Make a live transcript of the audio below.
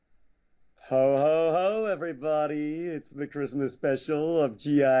Ho, ho, ho, everybody. It's the Christmas special of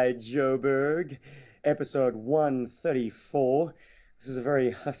G.I. Joeberg, episode 134. This is a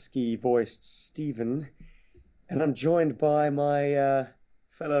very husky-voiced Stephen, and I'm joined by my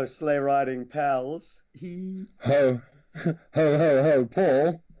fellow sleigh riding pals. Ho, ho,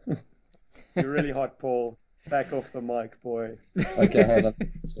 Paul. You're really hot, Paul. Back off the mic, boy. Okay, hold on.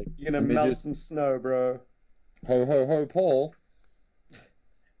 You're gonna Let me melt just some snow, bro. ho, Paul.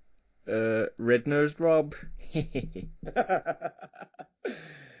 Red-nosed Rob.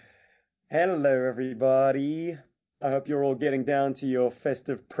 Hello, everybody. I hope you're all getting down to your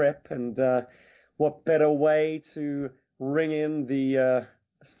festive prep, and what better way to ring in I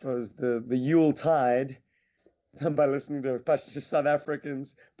suppose, the Yule tide than by listening to a bunch of South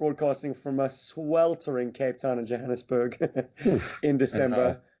Africans broadcasting from a sweltering Cape Town and Johannesburg Oof. in And how?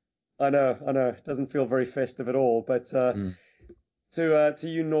 December. I know, it doesn't feel very festive at all, but Mm. to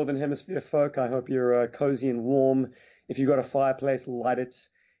you Northern Hemisphere folk, I hope you're cozy and warm. If you've got a fireplace, light it.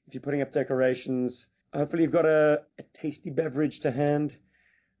 If you're putting up decorations, hopefully you've got a tasty beverage to hand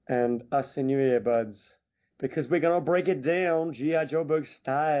and us in your earbuds because we're gonna break it down G.I. Joeberg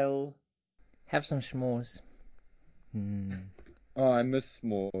style. Have some s'mores. Oh, I miss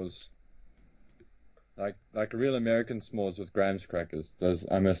s'mores. Like real American s'mores with graham crackers.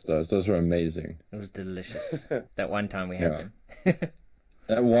 I miss those. Those were amazing. It was delicious. That one time we had Yeah. them.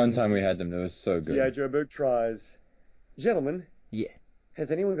 That one time we had them, they were so G.I. good. Joeberg tries. Gentlemen, Yeah.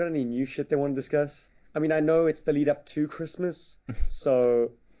 has anyone got any new shit they want to discuss? I mean, I know it's the lead up to Christmas,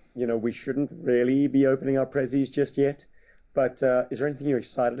 so, we shouldn't really be opening our prezzies just yet. But is there anything you're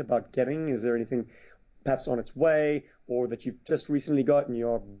excited about getting? Is there anything perhaps on its way or that you've just recently got and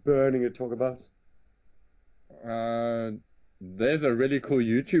you're burning to talk about? Uh, there's a really cool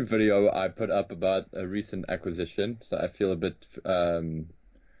YouTube video I put up about a recent acquisition, so I feel a bit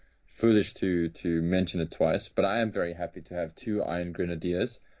foolish to mention it twice, but I am very happy to have two Iron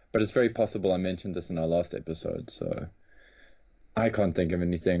Grenadiers. But it's very possible I mentioned this in our last episode, so I can't think of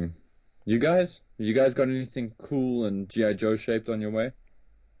anything. You guys? You guys got anything cool and G.I. Joe shaped on your way?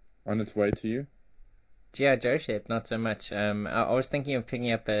 On its way to you? G.I. Joe shape, not so much. I was thinking of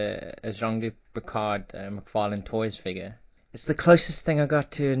picking up a Jean-Luc Picard McFarlane Toys figure. It's the closest thing I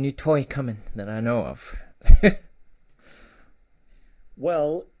got to a new toy coming that I know of.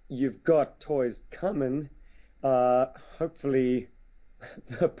 Well, you've got toys coming. Hopefully,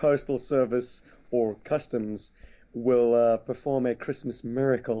 the Postal Service or Customs will perform a Christmas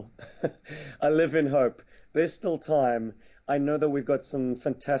miracle. I live in hope. There's still time. I know that we've got some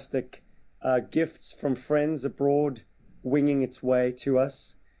fantastic gifts from friends abroad winging its way to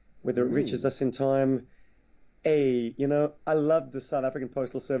us. Whether it reaches Ooh. us in time, I love the South African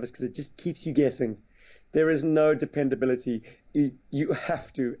Postal Service because it just keeps you guessing. There is no dependability. You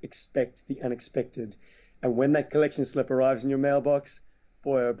have to expect the unexpected. And when that collection slip arrives in your mailbox,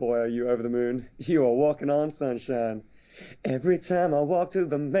 boy, oh boy, are you over the moon. You are walking on sunshine. Every time I walk to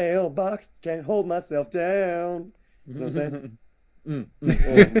the mailbox, can't hold myself down. You know what I'm saying?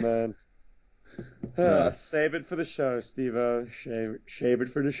 Oh, man. Nice. Save it for the show, Steve-O. Shave it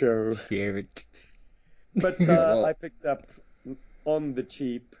for the show. Share it. But I Well, picked up on the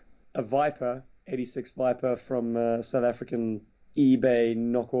cheap a Viper, 86 Viper from South African eBay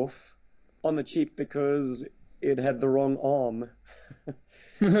knockoff. On the cheap because it had the wrong arm.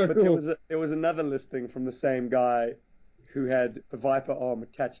 But cool. there was another listing from the same guy who had the Viper arm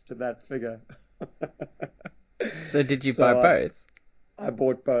attached to that figure. So did you buy So both? I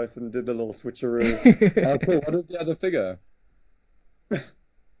bought both and did the little switcheroo. Cool. What is the other figure?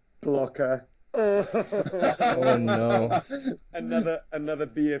 Blocker. Oh no. Another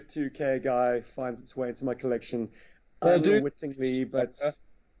BF2K guy finds its way into my collection Well, dude, unwittingly, but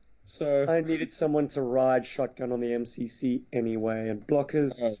so I needed someone to ride shotgun on the MCC anyway, and uh,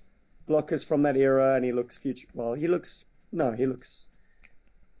 blockers from that era, and he looks future. Well, he looks no, he looks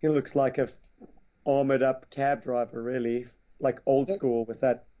like a armored up cab driver, really, like old school with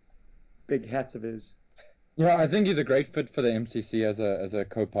that big hat of his. yeah, I think he's a great fit for the MCC as a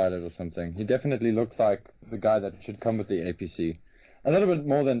co-pilot or something. He definitely looks like the guy that should come with the APC. A little bit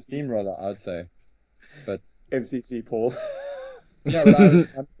more than MCC, Steamroller, I'd say. But MCC, Paul. yeah, but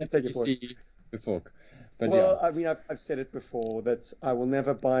I'm You take it, Paul. MCC before. But yeah. Well, I mean, I've said it before that I will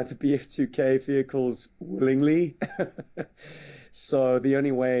never buy the BF2K vehicles willingly. So the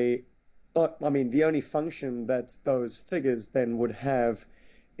only way, I mean, the only function that those figures then would have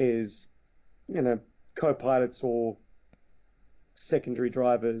is, you know, co-pilots or secondary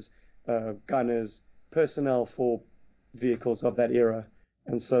drivers, gunners, personnel for vehicles of that era.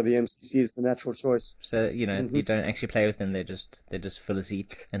 And so the MCC is the natural choice. So, you Mm-hmm. don't actually play with them, they just fill a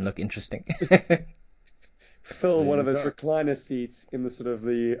seat and look interesting. Fill There one you of those go. recliner seats in the sort of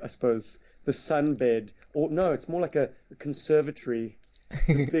I suppose, the sunbed. Or no, it's more like a conservatory,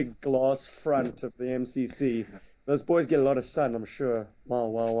 the big glass front of the MCC. Those boys get a lot of sun, I'm sure. Wow,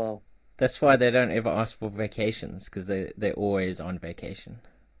 wow, wow. That's why they don't ever ask for vacations, because they're always on vacation.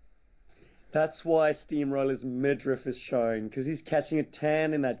 That's why Steamroller's midriff is showing, because he's catching a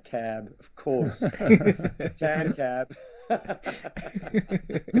tan in that cab, of course. Tan cab.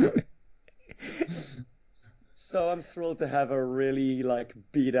 So I'm thrilled to have a really like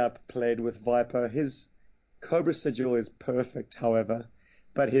beat up played with Viper. His Cobra sigil is perfect, however,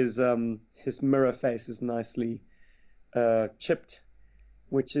 but his mirror face is nicely chipped,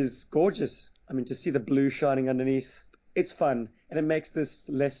 which is gorgeous. I mean, to see the blue shining underneath, it's fun, and it makes this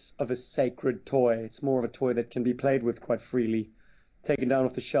less of a sacred toy. It's more of a toy that can be played with quite freely, taken down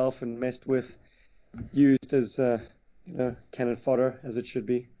off the shelf and messed with, used as cannon fodder as it should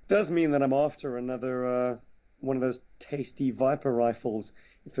be. Does mean that I'm after another one of those tasty Viper rifles.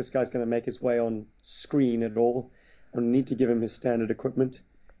 If this guy's going to make his way on screen at all, I need to give him his standard equipment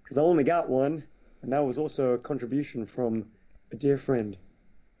because I only got one, and that was also a contribution from a dear friend.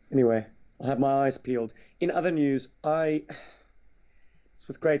 Anyway, I'll have my eyes peeled. In other news, it's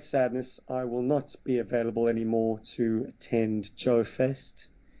with great sadness I will not be available anymore to attend Joe Fest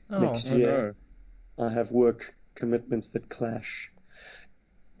Oh, next Oh year. no. I have work commitments that clash.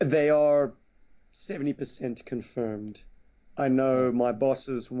 They are 70% confirmed. I know my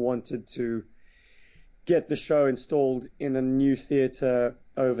bosses wanted to get the show installed in a new theater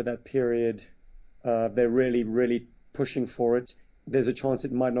over that period. They're really, really pushing for it. There's a chance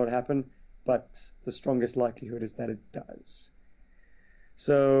it might not happen, but the strongest likelihood is that it does.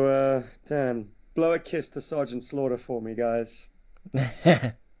 So, damn, blow a kiss to Sergeant Slaughter for me, guys.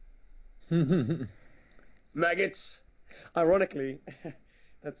 Maggots. Ironically,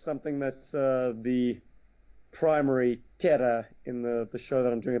 that's something that's the primary terror in the show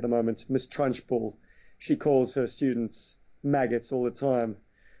that I'm doing at the moment, Miss Trunchbull. She calls her students maggots all the time.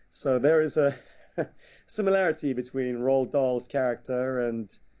 So there is a similarity between Roald Dahl's character and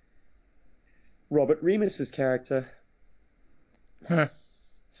Robert Remus's character. Huh.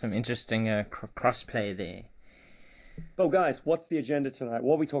 Nice. Some interesting crossplay there. Oh, guys, what's the agenda tonight?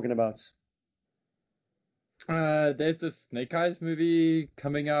 What are we talking about? There's this Snake Eyes movie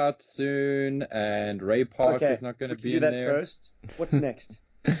coming out soon, and Ray Park Okay, is not going to we can be do in that there. first. What's next?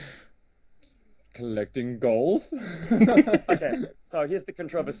 Collecting goals. Okay, so here's the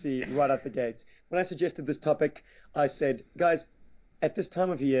controversy right out the gate. When I suggested this topic, I said, guys, at this time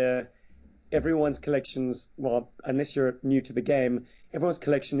of year, everyone's collections, well, unless you're new to the game, everyone's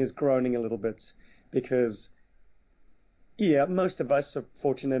collection is groaning a little bit because, yeah, most of us are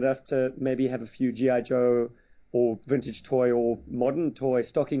fortunate enough to maybe have a few G.I. Joe or vintage toy or modern toy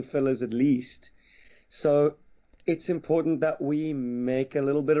stocking fillers at least. So it's important that we make a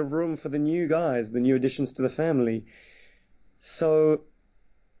little bit of room for the new guys, the new additions to the family. So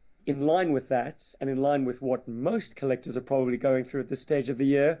in line with that, and in line with what most collectors are probably going through at this stage of the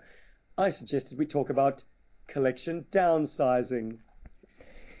year, I suggested we talk about collection downsizing.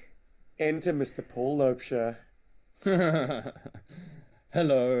 Enter Mr. Paul Lopeshire.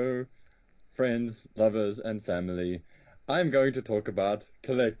 Hello, friends, lovers, and family. I'm going to talk about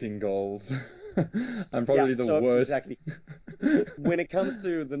collecting goals. I'm Yeah, probably the so worst. exactly. When it comes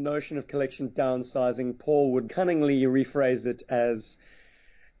to the notion of collection downsizing, Paul would cunningly rephrase it as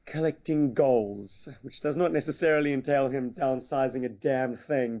collecting goals, which does not necessarily entail him downsizing a damn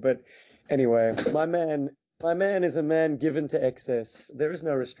thing. But anyway, my man is a man given to excess. There is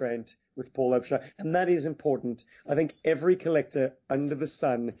no restraint with Paul Upshur, and that is important. I think every collector under the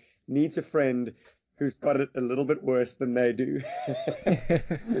sun needs a friend who's got it a little bit worse than they do.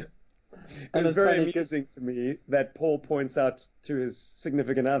 And It's it's very funny because amusing to me that Paul points out to his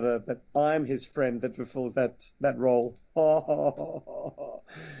significant other that I'm his friend that fulfills that role.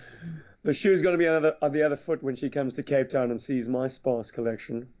 The shoe's going to be on the other foot when she comes to Cape Town and sees my sparse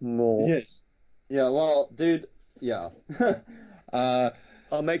collection. More. yes, yeah, well, dude, yeah. uh,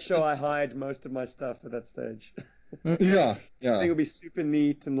 I'll make sure I hide most of my stuff at that stage. yeah, Everything yeah. will be super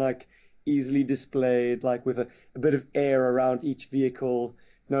neat and like easily displayed, like with a bit of air around each vehicle,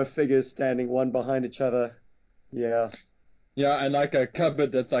 no figures standing one behind each other. Yeah, Yeah, and like a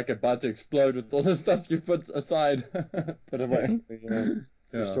cupboard that's like about to explode with all the stuff you put aside, put away. basically, yeah. True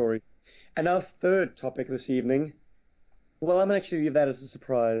Yeah. story. And our third topic this evening, well, I'm gonna actually leave that as a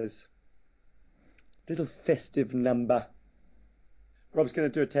surprise. Little festive number. Rob's going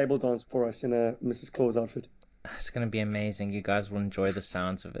to do a table dance for us in a Mrs. Claus outfit. It's gonna be amazing. You guys will enjoy the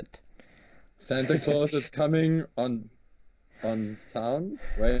sounds of it. Santa Claus is coming on town.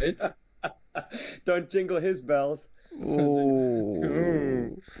 Wait. Don't jingle his bells.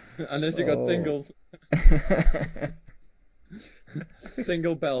 Ooh. Unless you got Oh. singles.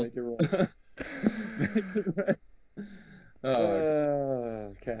 Single bells. Make it right. Make it right.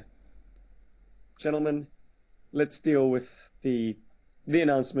 Oh, Okay. Gentlemen, let's deal with the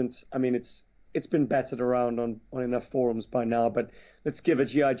announcement. I mean, it's been battered around on enough forums by now, but let's give a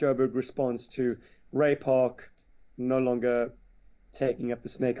G.I. Joburg response to Ray Park no longer taking up the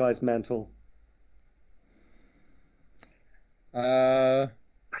Snake Eyes mantle.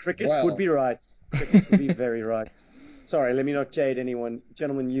 Crickets would well, be right. Crickets would be very right. Sorry, let me not jade anyone.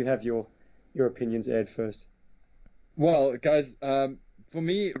 Gentlemen, you have your opinions aired first. well, guys, for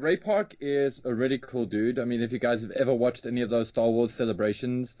me, Ray Park is a really cool dude. I mean, if you guys have ever watched any of those Star Wars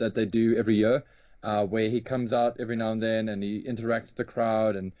celebrations that they do every year, where he comes out every now and then and he interacts with the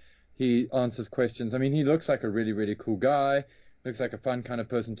crowd and he answers questions. I mean, he looks like a really, really cool guy. Looks like a fun kind of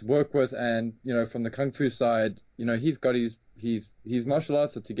person to work with. And, from the Kung Fu side, he's got his martial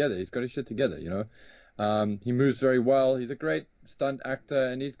arts are together. He's got his shit together. He moves very well. He's a great stunt actor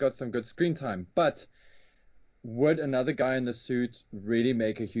and he's got some good screen time. But would another guy in the suit really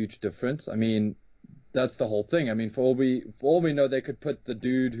make a huge difference? I mean, that's the whole thing. I mean, for all we know, they could put the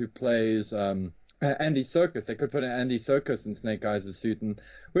dude who plays Andy Serkis. They could put an Andy Serkis in Snake Eyes' suit, and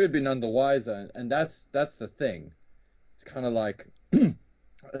we'd be none the wiser. And that's the thing. It's kind of like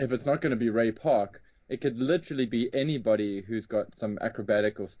if it's not going to be Ray Park, it could literally be anybody who's got some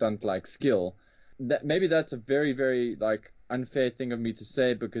acrobatic or stunt-like skill. Maybe that's a very, very like unfair thing of me to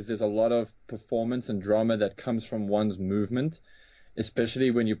say because there's a lot of performance and drama that comes from one's movement, especially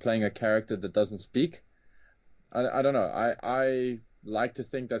when you're playing a character that doesn't speak. I don't know. I like to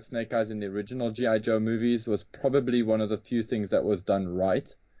think that Snake Eyes in the original G.I. Joe movies was probably one of the few things that was done right.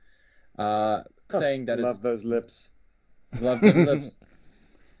 Saying that Love it's those lips. love them lips.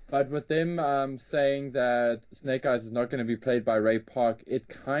 But with them saying that Snake Eyes is not going to be played by Ray Park, it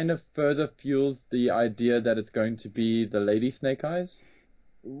kind of further fuels the idea that it's going to be the Lady Snake Eyes.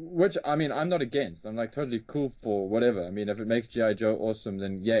 Which, I mean, I'm not against. I'm like totally cool for whatever. I mean, if it makes G.I. Joe awesome,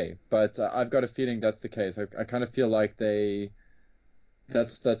 then yay. But I've got a feeling that's the case. I kind of feel like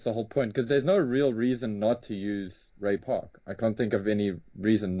that's the whole point. Because there's no real reason not to use Ray Park. I can't think of any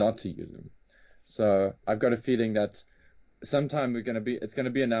reason not to use him. So I've got a feeling that sometime it's gonna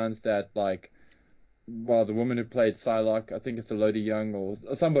be announced that like well the woman who played Psylocke, I think it's Elodie Young or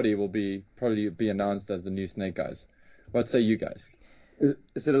somebody will probably be announced as the new Snake Eyes. What say you guys?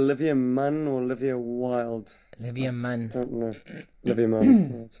 Is it Olivia Munn or Olivia Wilde? Olivia Munn. Don't know. Olivia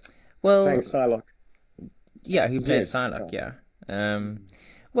Munn. Right. Well, Playing Psylocke. yeah, who played Yes. Psylocke, yeah.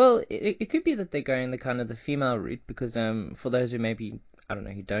 Well, it could be that they're going the kind of the female route because for those who maybe I don't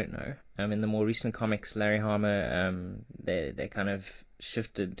know who don't know, in the more recent comics, Larry Hama, they kind of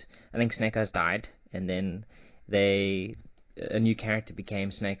shifted. I think Snake Eyes died, and then a new character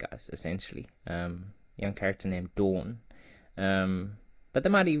became Snake Eyes essentially. Young character named Dawn. But they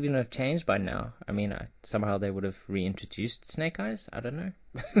might even have changed by now. I mean, somehow they would have reintroduced Snake Eyes. I don't know.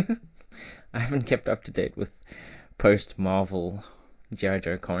 I haven't kept up to date with post-Marvel G.I.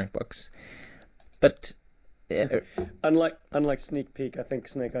 Joe comic books. But Unlike Sneak Peek, I think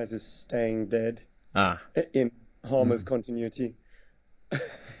Snake Eyes is staying dead ah, in Harmer's continuity.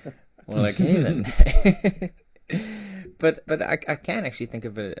 well, okay then. But I can actually think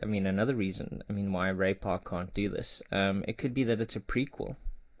of another reason. I mean, why Ray Park can't do this. It could be that it's a prequel,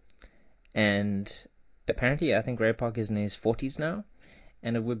 and apparently, I think Ray Park is in his 40s now.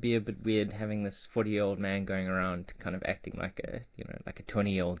 And it would be a bit weird having this 40-year-old man going around kind of acting like a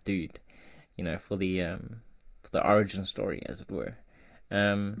 20-year-old dude, for the origin story, as it were.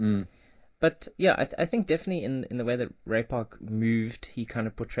 Mm. But yeah, I think definitely in the way that Ray Park moved, he kind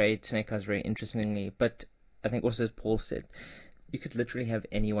of portrayed Snake Eyes very interestingly. But I think also, as Paul said, you could literally have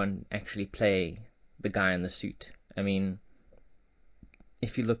anyone actually play the guy in the suit. I mean,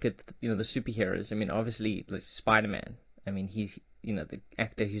 if you look at the superheroes, I mean, obviously like Spider-Man. I mean, he's the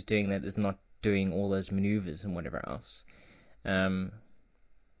actor who's doing that is not doing all those maneuvers and whatever else. Um,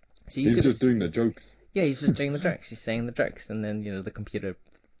 so you He's could just doing the jokes. yeah, he's just doing the jokes. He's saying the jokes, and then the computer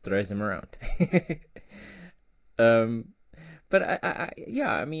throws him around. um, but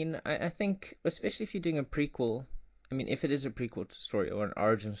I mean, I think especially if you're doing a prequel. I mean, if it is a prequel story or an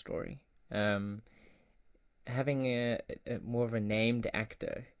origin story, having a more of a named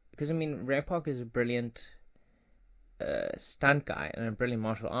actor, because I mean, Ray Park is a brilliant stunt guy and a brilliant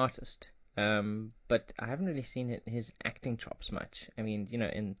martial artist. But I haven't really seen his acting chops much. I mean,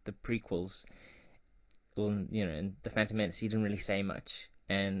 in the prequels, well, in the Phantom Menace, he didn't really say much,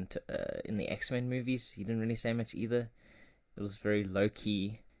 and in the X-Men movies, he didn't really say much either. It was very low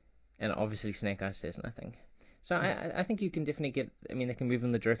key, and obviously Snake Eyes says nothing. So I think you can definitely get. I mean, they can move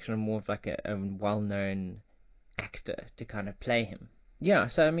in the direction of more of like a well-known actor to kind of play him. Yeah,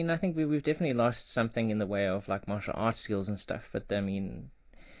 so I mean, I think we've definitely lost something in the way of like martial arts skills and stuff. But I mean,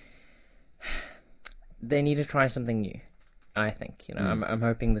 they need to try something new. I think, I'm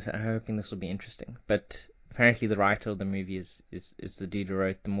hoping this will be interesting. But apparently, the writer of the movie is the dude who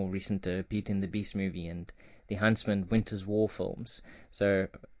wrote the more recent Beauty and the Beast movie and the Huntsman Winter's War films. So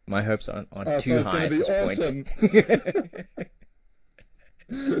my hopes aren't Oh, so too it's high gonna at be this awesome.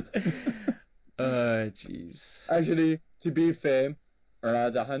 Oh, jeez. Actually, to be fair,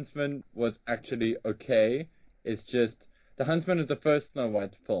 The Huntsman was actually okay. It's just The Huntsman is the first Snow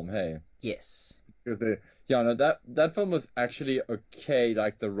White film. Hey, Yes. yeah, no, that film was actually okay.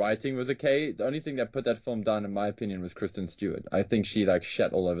 Like the writing was okay. The only thing that put that film down, in my opinion, was Kristen Stewart. I think she like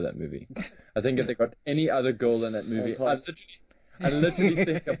shat all over that movie. I think if they got any other girl in that movie, I literally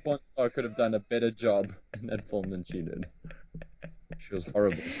think a porn star could have done a better job in that film than she did. She was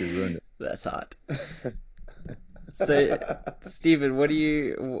horrible. She ruined it. That's hot. So, Stephen, what are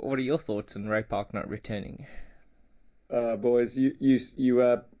your thoughts on Ray Park not returning? Boys,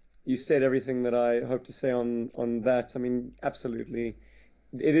 you said everything that I hope to say on that. I mean, absolutely.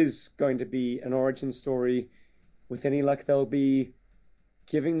 It is going to be an origin story. With any luck, they'll be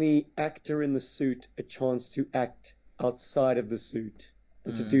giving the actor in the suit a chance to act outside of the suit.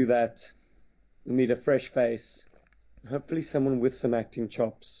 And to do that, you'll need a fresh face, hopefully someone with some acting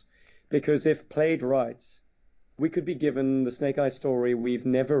chops. Because if played right, we could be given the Snake Eye story we've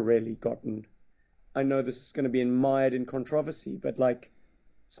never really gotten. I know this is going to be mired in controversy, but like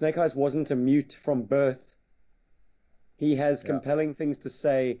Snake Eyes wasn't a mute from birth. He has Yeah. compelling things to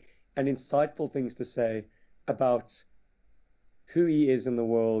say and insightful things to say about who he is in the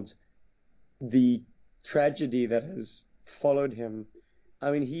world, the tragedy that has followed him.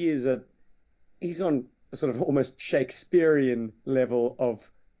 I mean, he's on a sort of almost Shakespearean level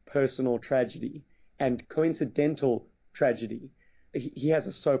of personal tragedy and coincidental tragedy. He has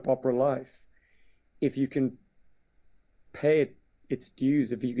a soap opera life. If you can pay it its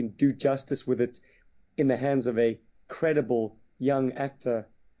dues, if you can do justice with it in the hands of a credible young actor,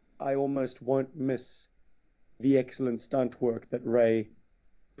 I almost won't miss the excellent stunt work that Ray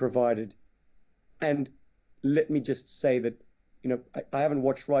provided. And let me just say that, I haven't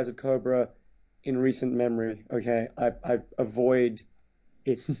watched Rise of Cobra in recent memory. Okay, I avoid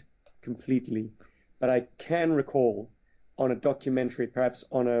it completely, but I can recall on a documentary, perhaps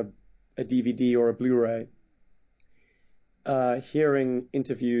on a DVD or a Blu-ray, hearing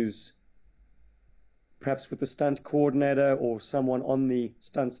interviews, perhaps with the stunt coordinator or someone on the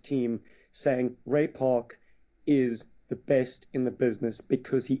stunts team, saying Ray Park is the best in the business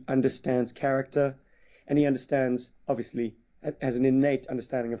because he understands character and he understands, obviously, has an innate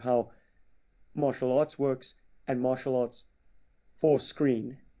understanding of how martial arts works and martial arts for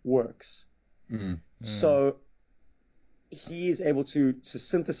screen works. So he is able to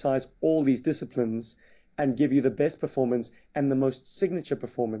synthesize all these disciplines and give you the best performance and the most signature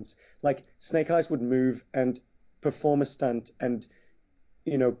performance. Like Snake Eyes would move and perform a stunt and,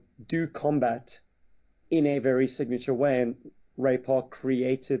 do combat in a very signature way. And Ray Park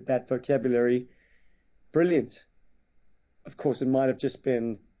created that vocabulary. Brilliant. Of course, it might have just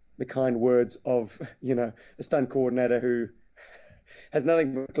been the kind words of, a stunt coordinator who has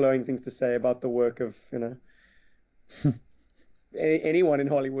nothing but glowing things to say about the work of, anyone in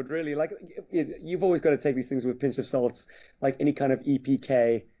Hollywood, really. Like, you've always got to take these things with a pinch of salt, like any kind of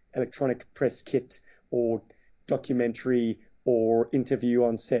EPK, electronic press kit, or documentary or interview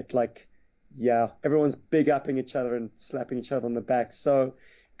on set. Like, yeah, everyone's big upping each other and slapping each other on the back. So it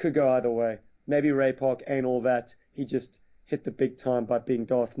could go either way. Maybe Ray Park ain't all that. He just hit the big time by being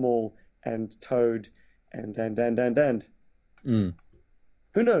Darth Maul and Toad and. Mm.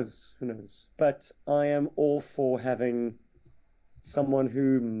 Who knows? Who knows? But I am all for having someone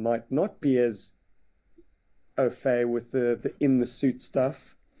who might not be as au fait with the in the suit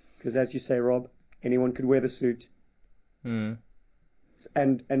stuff, because as you say, Rob, anyone could wear the suit, Hmm.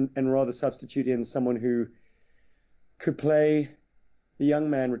 and rather substitute in someone who could play the young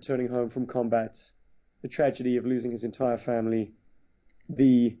man returning home from combat, the tragedy of losing his entire family,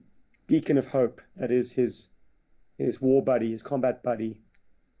 the beacon of hope that is his war buddy, his combat buddy,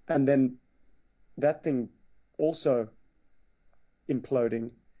 and then that thing also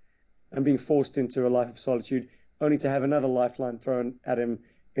imploding and being forced into a life of solitude, only to have another lifeline thrown at him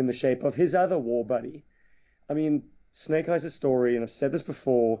in the shape of his other war buddy. I mean, Snake Eyes' story, and I've said this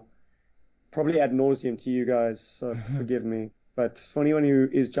before, probably ad nauseum to you guys, so forgive me. But for anyone who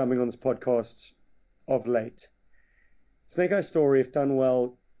is jumping on this podcast of late, Snake Eyes story, if done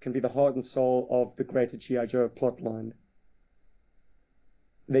well, can be the heart and soul of the greater G.I. Joe plotline.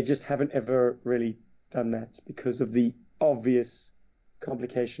 They just haven't ever really done that because of the obvious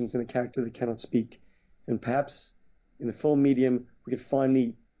complications in a character that cannot speak. And perhaps in the film medium, we could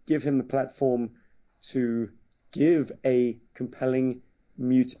finally give him the platform to give a compelling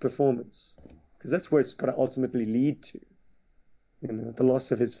mute performance, because that's where it's going to ultimately lead to, the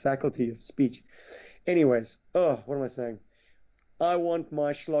loss of his faculty of speech. Anyways, what am I saying? I want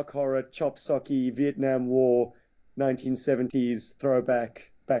my schlock horror, chop socky, Vietnam War, 1970s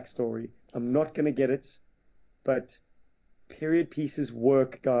throwback backstory. I'm not going to get it, but period pieces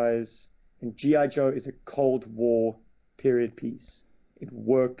work, guys. And G.I. Joe is a Cold War period piece. It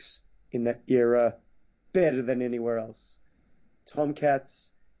works in that era better than anywhere else.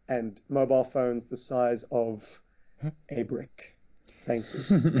 Tomcats and mobile phones the size of a brick. Thank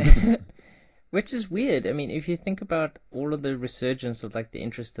you. Which is weird. I mean, if you think about all of the resurgence of like the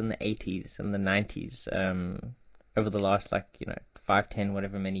interest in the 80s and the 90s over the last 5, 10,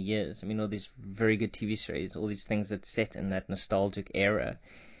 whatever many years. I mean, all these very good TV series, all these things that set in that nostalgic era.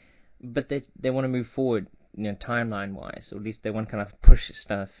 But they want to move forward, timeline wise, or at least they want to kind of push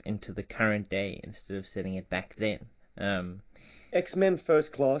stuff into the current day instead of setting it back then. X-Men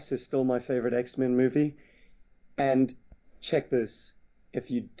First Class is still my favorite X-Men movie. And check this.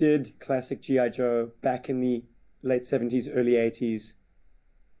 If you did classic G.I. Joe back in the late 70s, early 80s,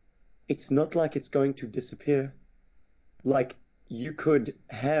 it's not like it's going to disappear. Like, you could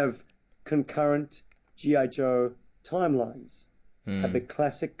have concurrent G.I. Joe timelines. Have the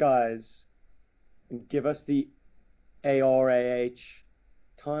classic guys and give us the ARAH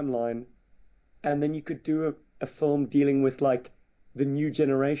timeline, and then you could do a film dealing with like the new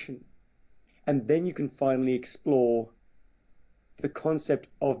generation. And then you can finally explore the concept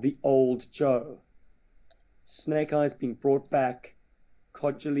of the old Joe. Snake Eyes being brought back,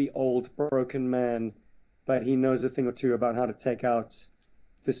 codgerly old broken man, but he knows a thing or two about how to take out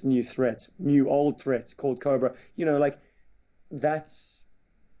this new old threat called Cobra. That's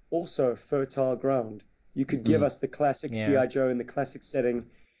also fertile ground. You could give us the classic G.I. Joe in the classic setting,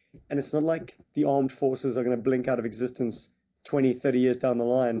 and it's not like the armed forces are going to blink out of existence 20, 30 years down the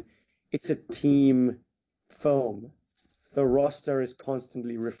line. It's a team film. The roster is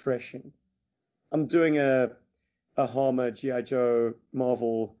constantly refreshing. I'm doing a Harmer G.I. Joe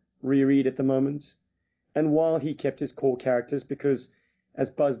Marvel reread at the moment, and while he kept his core characters, because as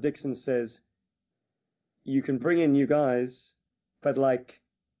Buzz Dixon says, you can bring in new guys, but like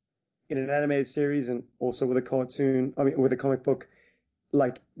in an animated series and also with a comic book,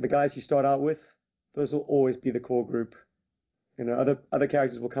 like the guys you start out with, those will always be the core group. Other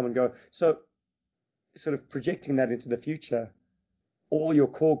characters will come and go. So sort of projecting that into the future, all your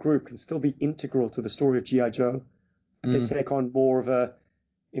core group can still be integral to the story of G.I. Joe. They take on more of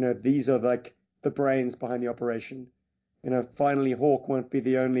these are like the brains behind the operation. Finally Hawk won't be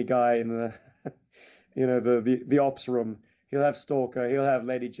the only guy in the, the ops room. He'll have Stalker, he'll have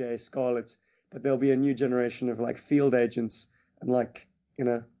Lady J, Scarlet, but there'll be a new generation of like field agents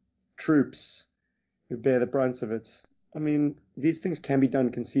and troops who bear the brunt of it. I mean, these things can be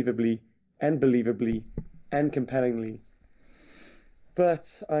done conceivably and believably and compellingly.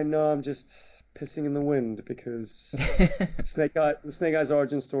 But I know I'm just pissing in the wind because the Snake Eyes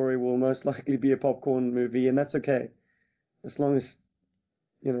origin story will most likely be a popcorn movie, and that's okay. As long as,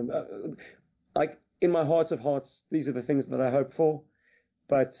 in my heart of hearts, these are the things that I hope for.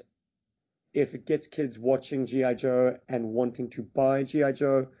 But if it gets kids watching G.I. Joe and wanting to buy G.I.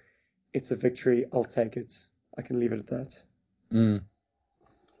 Joe, it's a victory. I'll take it. I can leave it at that.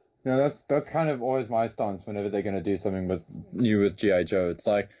 That's kind of always my stance whenever they're going to do something new with G.I. Joe. It's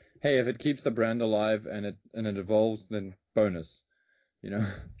like, hey, if it keeps the brand alive and it evolves, then bonus,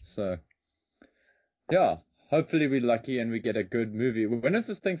 So, yeah, hopefully we're lucky and we get a good movie. When is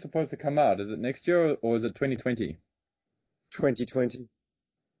this thing supposed to come out? Is it next year or is it 2020? 2020.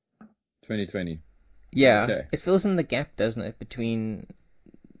 2020. Yeah, okay. It fills in the gap, doesn't it, between...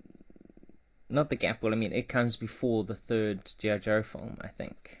 Not the gap, well, I mean, it comes before the third G.I. Joe film, I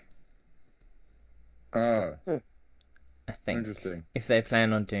think. Oh. I think. Interesting. If they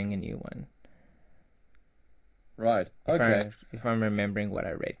plan on doing a new one. Right. Okay. If I'm remembering what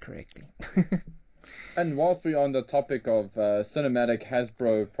I read correctly. And whilst we're on the topic of cinematic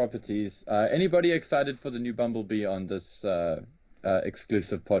Hasbro properties, anybody excited for the new Bumblebee on this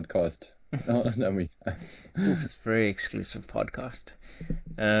exclusive podcast? It's a very exclusive podcast.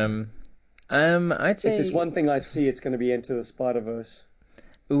 I'd say if there's one thing I see, it's going to be Into the Spider-Verse.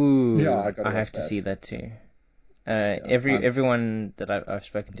 Ooh, Yeah, I gotta I have watch to that. see that too. Yeah, Everyone that I've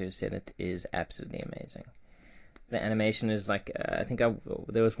spoken to has said it is absolutely amazing. The animation is like, I think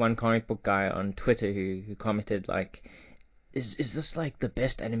there was one comic book guy on Twitter who commented like, is this like the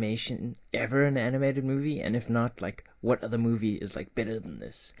best animation ever in an animated movie? And if not, like, what other movie is like better than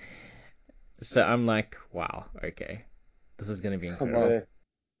this? So I'm like, wow, okay, this is gonna be I'm incredible. wow, there.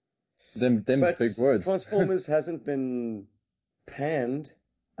 them's But big words. Transformers hasn't been panned.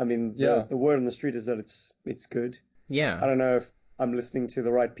 I mean, Yeah. the word on the street is that it's good. I Yeah, don't know if I'm listening to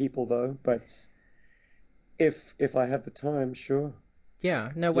the right people though, but if I have the time, sure.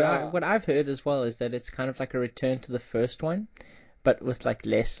 yeah. No, Yeah, what I've heard as well is that it's kind of like a return to the first one, but with like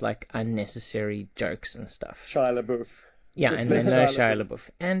less like unnecessary jokes and stuff. Shia LaBeouf Yeah, with and less no Shia Shia LaBeouf. LaBeouf,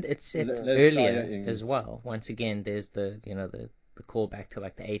 and it's set less Shia earlier Ing. as well. Once again, there's the callback to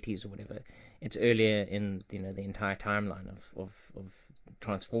like the 80s or whatever. It's earlier in the entire timeline of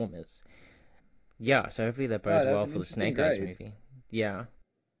Transformers. Yeah, so hopefully that Oh, bodes that's well an for the interesting Snake Eyes grade. movie. Yeah,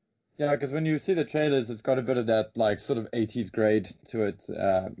 Yeah, because when you see the trailers, it's got a bit of that like sort of 80s grade to it.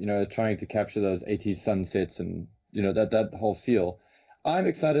 Trying to capture those 80s sunsets and that whole feel. I'm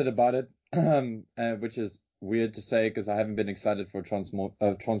excited about it, which is weird to say because I haven't been excited for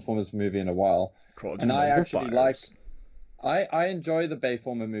a Transformers movie in a while. And I actually like Transmogrifiers. I enjoy the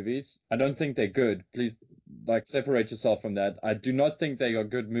Bayformer movies. I don't think they're good. Please, like, separate yourself from that. I do not think they are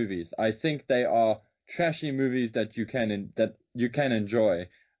good movies. I think they are trashy movies that you can enjoy.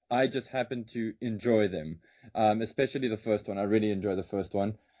 I just happen to enjoy them, especially the first one. I really enjoy the first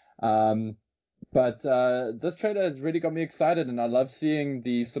one. Um, but this trailer has really got me excited, and I love seeing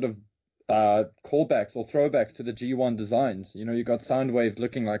the sort of callbacks or throwbacks to the G1 designs. You got Soundwave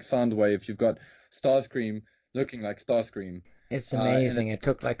looking like Soundwave. You've got Starscream looking like Starscream. It's And amazing. it's It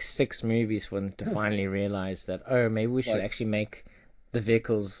took like 6 movies for them to finally realize that, oh, maybe we should like, actually make the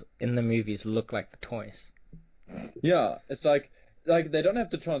vehicles in the movies look like the toys. yeah, it's like they don't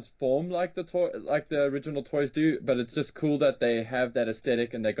have to transform like the original toys do, but it's just cool that they have that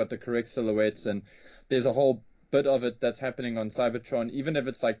aesthetic and they got the correct silhouettes and there's a whole bit of it that's happening on Cybertron, even if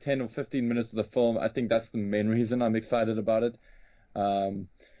it's like 10 or 15 minutes of the film. I think that's the main reason I'm excited about it. Um,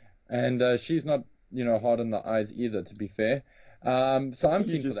 and she's not, hard on the eyes either, to be fair. So I'm You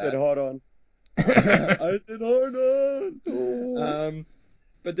keen for just said that. hard on. I said hard on. Oh.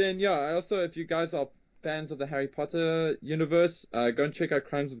 But then, yeah, I also, if you guys are fans of the Harry Potter universe, go and check out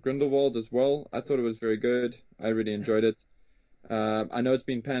Crimes of Grindelwald as well. I thought it was very good. I really enjoyed it. I know it's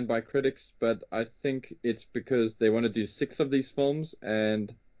been panned by critics, but I think it's because they want to do 6 of these films,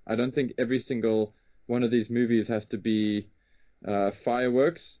 and I don't think every single one of these movies has to be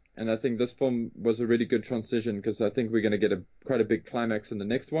fireworks. And I think this film was a really good transition because I think we're going to get quite a big climax in the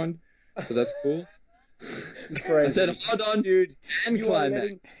next one. So that's cool. I Frank, said, hold on, dude, and you are climax.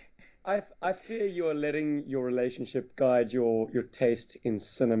 letting I fear you are letting your relationship guide your taste in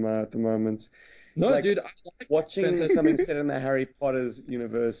cinema at the moment. No, Like dude, I like watching Fantastic something Beasts. set in the Harry Potter's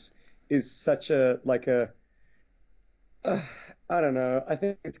universe is such a like a I don't know. I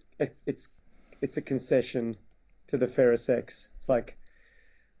think it's a concession to the fairer sex. It's like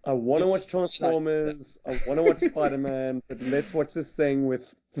I want Yeah, to watch I like that. Transformers, I want to watch Spider-Man, but let's watch this thing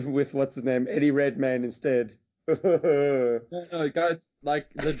with what's his name, Eddie Redmayne instead. No, no, guys, like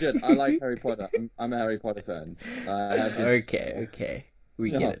legit, I like Harry Potter. I'm a Harry Potter fan. I have been. Okay, okay.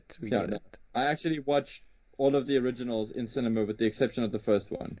 We get Yeah, it. We yeah, get no. it. I actually watched all of the originals in cinema with the exception of the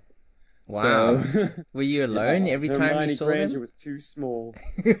first one. So, Wow. Were you alone yeah, every So time you Hermione saw Granger them? was too small.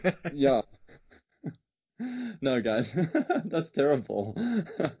 yeah. No, guys, that's terrible.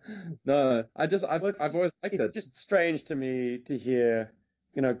 No, Well, I've always liked it's it. just strange to me to hear,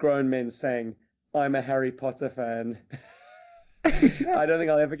 grown men saying, "I'm a Harry Potter fan." I don't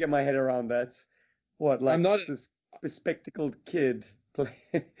think I'll ever get my head around that. What, I'm like not. this bespectacled kid play?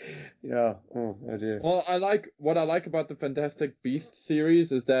 Yeah. Oh dear. Well, what I like about the Fantastic Beast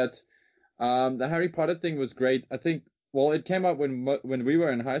series is that the Harry Potter thing was great. I think, well, it came out when we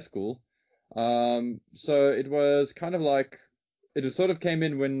were in high school. So it was kind of like it sort of came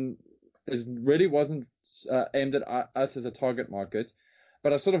in when it really wasn't aimed at us as a target market.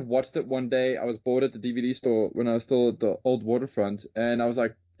 But I sort of watched it one day. I was bored at the DVD store when I was still at the old waterfront, and I was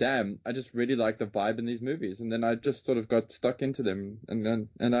like, "Damn, I just really like the vibe in these movies." And then I just sort of got stuck into them,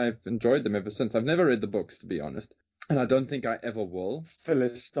 and I've enjoyed them ever since. I've never read the books, to be honest, and I don't think I ever will.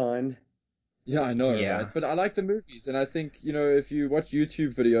 Philistine. Yeah, I know, right? Yeah. But I like the movies, and I think, if you watch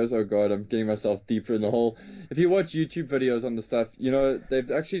YouTube videos, oh God, I'm getting myself deeper in the hole. If you watch YouTube videos on the stuff,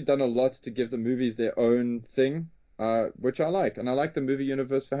 they've actually done a lot to give the movies their own thing, which I like, and I like the movie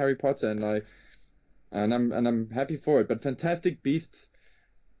universe for Harry Potter, and I'm happy for it. But Fantastic Beasts,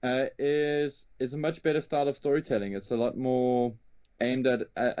 is a much better style of storytelling. It's a lot more aimed at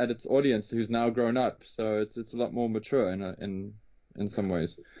its audience who's now grown up. So it's a lot more mature in some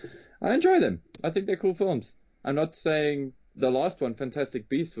ways. I enjoy them. I think they're cool films. I'm not saying the last one, Fantastic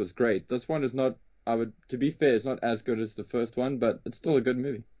Beast, was great. This one is not. To be fair, it's not as good as the first one, but it's still a good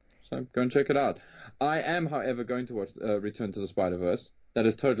movie. So go and check it out. I am, however, going to watch Return to the Spider-Verse. That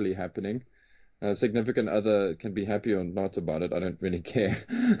is totally happening. A significant other can be happy or not about it. I don't really care.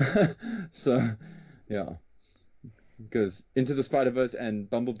 So, yeah. Because Into the Spider-Verse and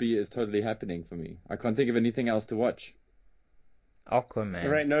Bumblebee is totally happening for me. I can't think of anything else to watch. There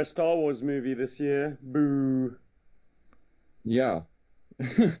Aquaman. ain't no Star Wars movie this year. Boo. Yeah.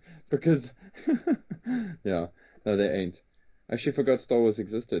 Because, yeah, no, they ain't. I actually forgot Star Wars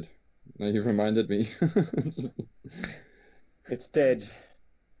existed. Now you've reminded me. It's dead.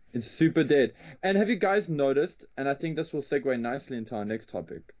 It's super dead. And have you guys noticed, and I think this will segue nicely into our next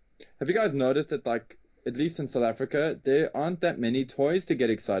topic, have you guys noticed that, like, at least in South Africa, there aren't that many toys to get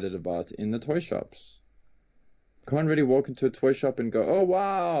excited about in the toy shops? Can't really walk into a toy shop and go, oh,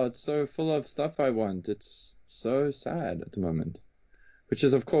 wow, it's so full of stuff I want. It's so sad at the moment. Which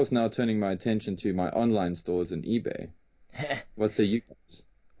is, of course, now turning my attention to my online stores and eBay. What say you guys?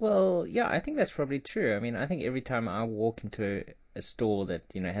 Well, yeah, I think that's probably true. I mean, I think every time I walk into a store that,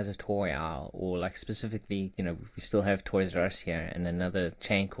 has a toy aisle, or like specifically, we still have Toys R Us here and another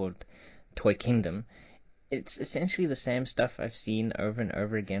chain called Toy Kingdom, it's essentially the same stuff I've seen over and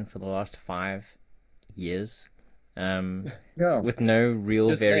over again for the last 5 years. Yeah, With no real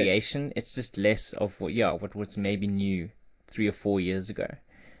just less. variation. It's just less of what was maybe new 3 or 4 years ago.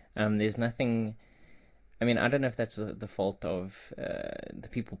 There's nothing. I mean, I don't know if that's the fault of the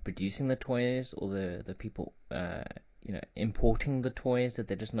people producing the toys or the people importing the toys, that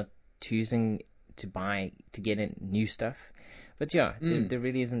they're just not choosing to get in new stuff. But yeah, there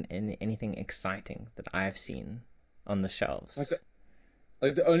really isn't anything exciting that I've seen on the Like shelves.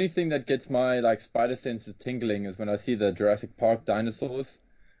 Like the only thing that gets my like spider senses tingling is when I see the Jurassic Park dinosaurs,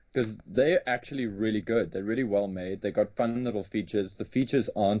 because they're actually really good. They're really well made. They got fun little features. The features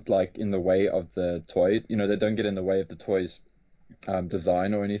aren't like in the way of the toy. They don't get in the way of the toy's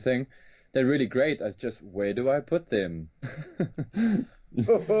design or anything. They're really great. As just where do I put them?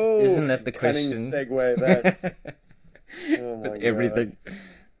 Oh, Isn't that the cunning question? segue that. Oh With my everything.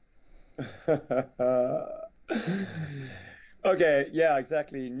 God. Okay, yeah,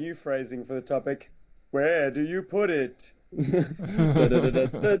 exactly. New phrasing for the topic. Where do you put it?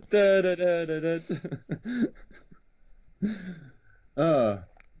 Ah,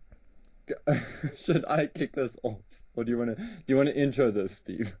 should I kick this off, or do you want to intro this,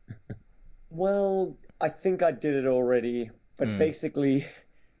 Steve? Well, I think I did it already, but Mm. basically,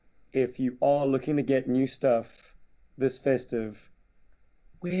 if you are looking to get new stuff this festive,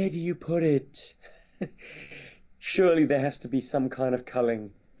 where do you put it? Surely there has to be some kind of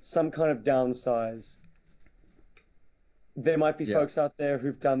culling, some kind of downsize. There might be Yeah. folks out there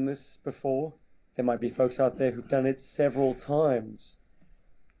who've done this before. There might be folks out there who've done it several times.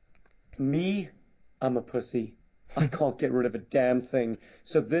 Me, I'm a pussy. I can't get rid of a damn thing.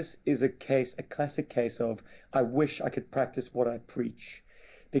 So this is a classic case of I wish I could practice what I preach.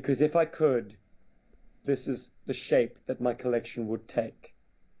 Because if I could, this is the shape that my collection would take.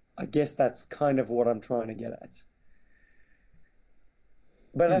 I guess that's kind of what I'm trying to get at.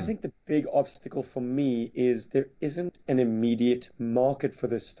 But I Hmm. think the big obstacle for me is there isn't an immediate market for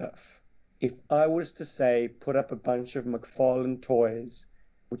this stuff. If I was to say put up a bunch of McFarlane toys,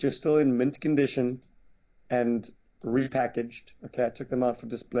 which are still in mint condition and repackaged, okay, I took them out for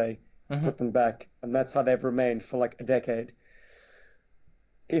display, Hmm. put them back, and that's how they've remained for like a decade.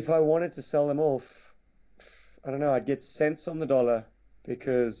 If I wanted to sell them off, I don't know, I'd get cents on the dollar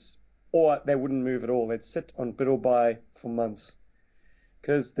because, or they wouldn't move at all. They'd sit on bid or buy for months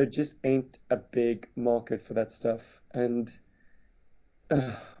because there just ain't a big market for that stuff. And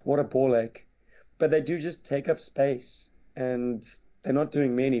what a ball ache. But they do just take up space and they're not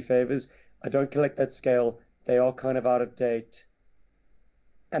doing me any favors. I don't collect that scale. They are kind of out of date.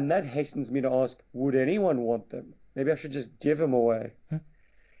 And that hastens me to ask, would anyone want them? Maybe I should just give them away.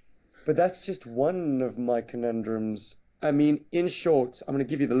 But that's just one of my conundrums. I mean, in short, I'm going to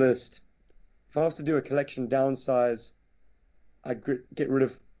give you the list. If I was to do a collection downsize, I'd get rid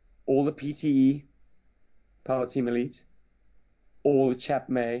of all the PTE, Power Team Elite, all the Chap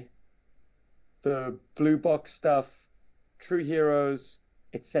May, the blue box stuff, True Heroes,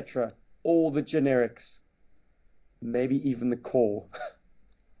 etc. All the generics, maybe even the core,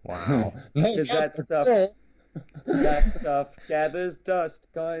 Wow. No, because not the core. that stuff gathers dust,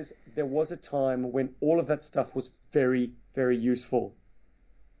 guys. There was a time when all of that stuff was very, very useful.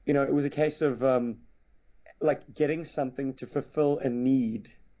 it was a case of like getting something to fulfill a need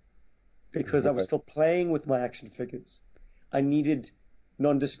because I was Right. still playing with my action figures. I needed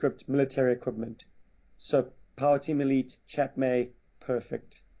nondescript military equipment. So Power Team Elite, Chat May,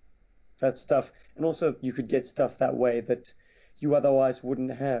 perfect. That stuff. And also you could get stuff that way that you otherwise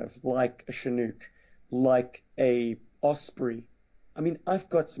wouldn't have, like a Chinook, like a Osprey. I mean, I've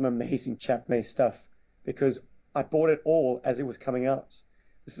got some amazing Chat May stuff because I bought it all as it was coming out.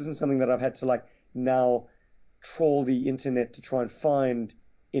 This isn't something that I've had to like now trawl the internet to try and find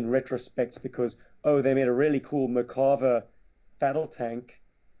in retrospect because, oh, they made a really cool Merkava battle tank,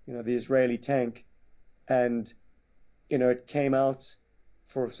 the Israeli tank, and, it came out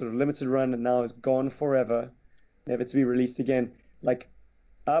for a sort of limited run and now is gone forever, never to be released again. Like,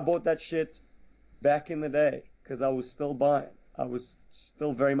 I bought that shit back in the day because I was still buying. I was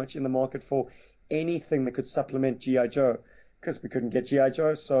still very much in the market for anything that could supplement G.I. Joe because we couldn't get G.I.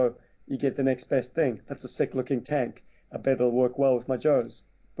 Joe, so you get the next best thing. That's a sick looking tank. I bet it'll work well with my Joes.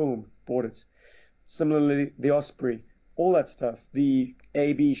 Boom, bought it. Similarly, the Osprey, all that stuff. The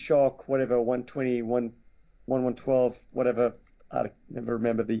AB Shark, whatever, 120, 1112, whatever. I never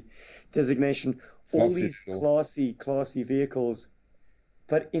remember the designation. All Foxy these still. classy vehicles.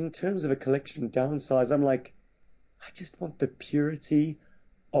 But in terms of a collection downsize, I'm like, I just want the purity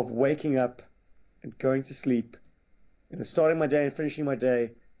of waking up and going to sleep, starting my day and finishing my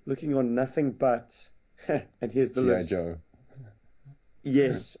day, looking on nothing but, and here's the G.I. list. Joe.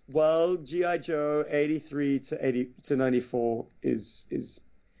 Yes, well, G.I. Joe 83 to 80 to 94 is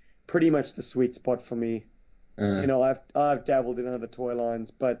pretty much the sweet spot for me. Uh, I've dabbled in other toy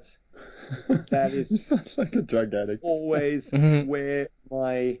lines, but that you is sound like a drug addict. always Mhm. where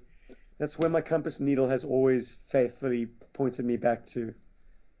that's where my compass needle has always faithfully pointed me back to.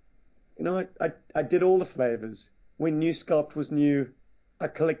 I did all the flavors. When New Sculpt was new, I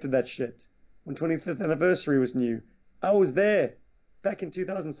collected that shit. When 25th Anniversary was new, I was there. Back in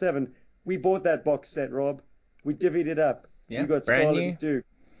 2007, we bought that box set, Rob. We divvied it up. Yeah, You got brand Scarlet new. and Duke.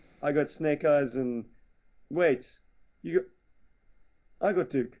 I got Snake Eyes and wait, you got I got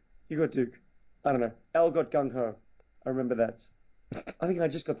Duke. You got Duke. I don't know. L got Gung Ho. I remember that. I think I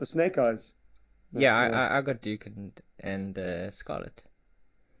just got the Snake Eyes. Yeah, I, Well, I got Duke and Scarlet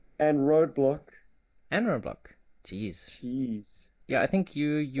and Roadblock. and Roblox. Jeez. Jeez. Yeah, I think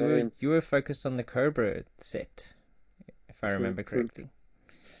Damn. you were focused on the Cobra set, if I True, remember true. correctly.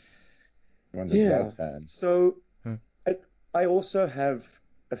 One's a Yeah. Zod fan. So Hmm. I, I also have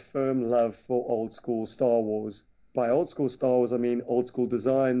a firm love for old school Star Wars. By old school Star Wars, I mean old school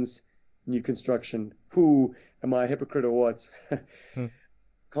designs, new construction. Who am I a hypocrite or what? Hmm.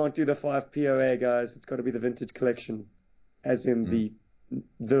 Can't do the 5 POA, guys. It's got to be the vintage collection, as in Mm.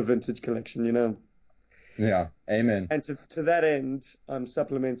 the vintage collection. Yeah, amen. And to that end, I'm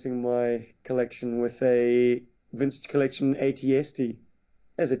supplementing my collection with a vintage collection ATST.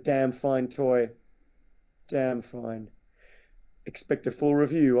 There's a damn fine toy. Damn fine. Expect a full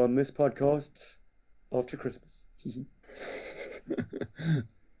review on this podcast after Christmas.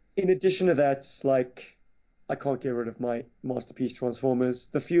 In addition to that, like, I can't get rid of my masterpiece Transformers.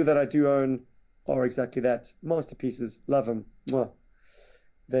 The few that I do own are exactly that, masterpieces. Love them. Mwah.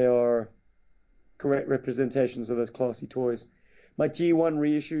 They are great representations of those classy toys. My G1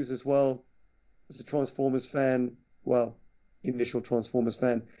 reissues as well. As a Transformers fan, well, initial Transformers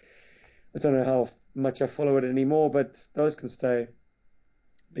fan. I don't know how much I follow it anymore, but those can stay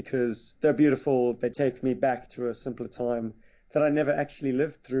because they're beautiful. They take me back to a simpler time that I never actually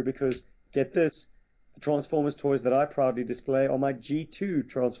lived through because, get this, the Transformers toys that I proudly display are my G2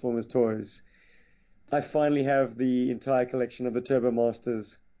 Transformers toys. I finally have the entire collection of the Turbo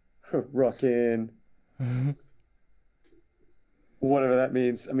Masters. Rockin'. Whatever that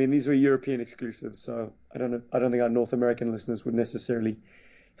means. I mean, these were European exclusives, so I don't know. I don't think our North American listeners would necessarily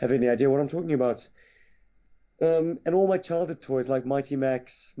have any idea what I'm talking about. And all my childhood toys like Mighty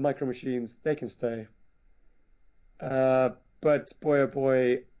Max, Micro Machines, they can stay. But boy, oh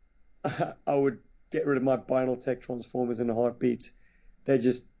boy, I would get rid of my Tech Transformers in a heartbeat. They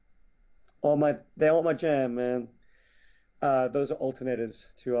just they aren't my jam, man. Those are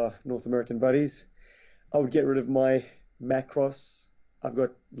alternators to our North American buddies. I would get rid of my Macross. I've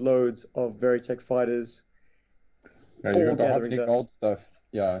got loads of Veritech fighters, Yeah, you all got the gathering Hartley Gold dust, stuff.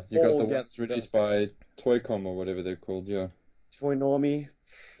 Yeah, you got all the ones gathering released dust. by Toycom or whatever they're called. Yeah, Toonami,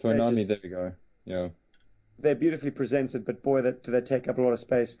 they're Toonami. There we just go. Yeah. they're beautifully presented, but boy, do they take up a lot of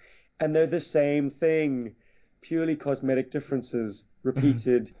space. And they're the same thing, purely cosmetic differences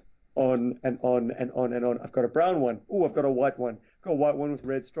repeated on and on and on and on. I've got a brown one. Oh, I've got a white one. I've got a white one with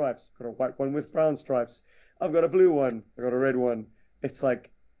red stripes. I've got a white one with brown stripes. I've got a blue one. I've got a red one. It's like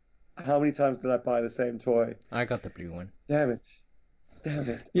How many times did I buy the same toy? I got the blue one. Damn it. Damn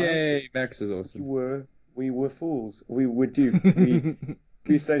it. Yay, Max is We awesome. were, we were fools. We were duped.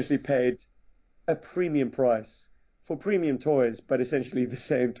 We essentially paid a premium price for premium toys, but essentially the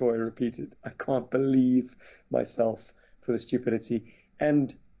same toy repeated. I can't believe myself for the stupidity.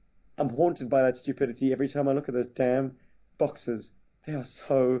 And I'm haunted by that stupidity every time I look at those damn boxes. They are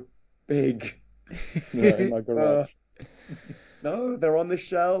so big. Yeah, in my Uh, garage. no, they're on the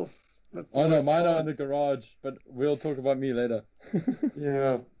shelf. That's the Oh no, worst mine are part. in the garage, but we'll talk about me later.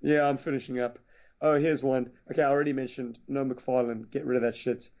 Yeah, yeah, I'm finishing up. Oh, here's one. Okay, I already mentioned no McFarlane. Get rid of that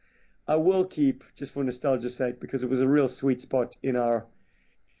shit. I will keep, just for nostalgia's sake, because it was a real sweet spot in our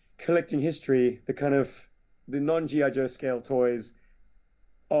collecting history, the non-G.I. Joe scale toys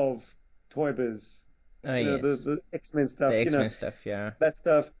of Toy Biz. Oh You know, yes, the X-Men the stuff, X-Men stuff. Yeah. that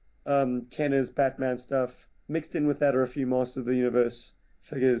stuff, Kenner's Batman stuff. Mixed in with that are a few Masters of the Universe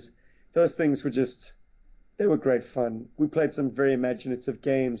figures. Those things were just, they were great fun. We played some very imaginative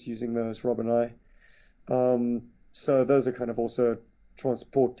games using those, Rob and I. So those are kind of also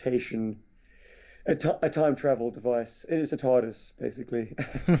transportation, a time travel device. It is a TARDIS, basically,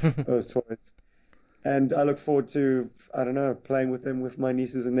 those toys. And I look forward to, I don't know, playing with them with my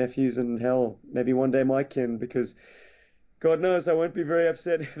nieces and nephews, and hell, maybe one day my kin, because God knows I won't be very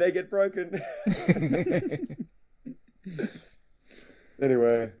upset if they get broken.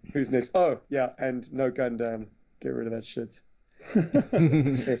 Anyway, who's next? Oh, yeah, and no Gundam. Get rid of that shit. It,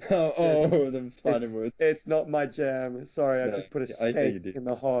 it's, The fighting it's, words. it's not my jam. Sorry, I No, just put a yeah, stake you do. in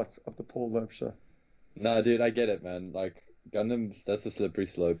the heart of the Paul Loeb show. Nah, dude, I get it, man. Like Gundam, that's a slippery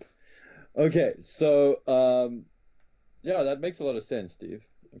slope. Okay, so yeah, that makes a lot of sense, Steve.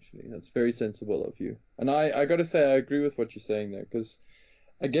 Actually, that's very sensible of you. And I gotta say, I agree with what you're saying there, because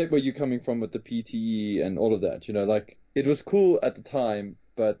I get where you're coming from with the PTE and all of that. You know, like it was cool at the time,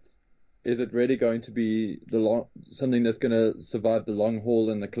 but is it really going to be something that's gonna survive the long haul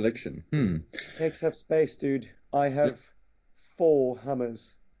in the collection? Takes up space, dude. I Yep. have 4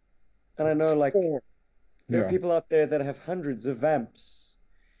 Hummers, and I know like Four. there are Yeah. people out there that have hundreds of Vamps,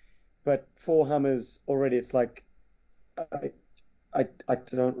 but 4 Hummers already, it's like I, I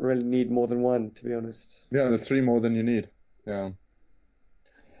don't really need more than one, to be honest. Yeah, the three more than you need. Yeah.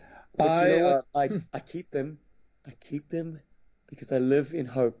 But you I know what? I keep them. I keep them because I live in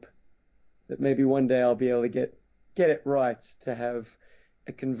hope that maybe one day I'll be able to get it right to have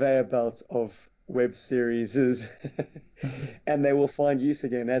a conveyor belt of web series and they will find use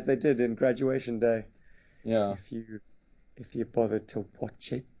again as they did in Graduation Day yeah. if you bothered to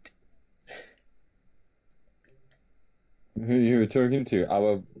watch it. Who you were talking to?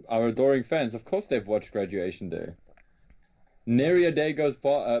 Our adoring fans. Of course they've watched Graduation Day. Nary a day goes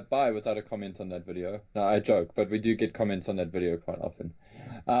by without a comment on that video. No, I joke, but we do get comments on that video quite often.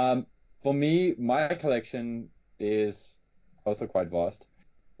 Um, for me, my collection is also quite vast.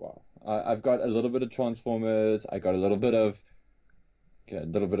 Wow. I've got a little bit of Transformers. I got a little bit of okay, a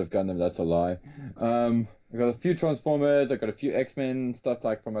little bit of Gundam. That's a lie. I got a few Transformers. I got a few X-Men stuff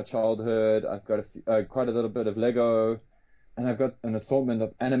like from my childhood. I've got quite a little bit of Lego, and I've got an assortment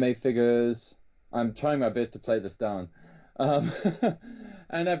of anime figures. I'm trying my best to play this down. Um,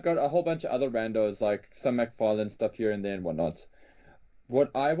 and I've got a whole bunch of other randos, like some McFarlane stuff here and there and whatnot.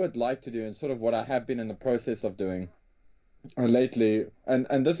 What I would like to do, and sort of what I have been in the process of doing lately,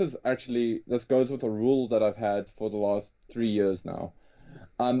 and this goes with a rule that I've had for the last 3 years now.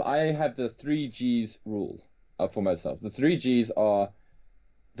 I have the three G's rule for myself. The three G's are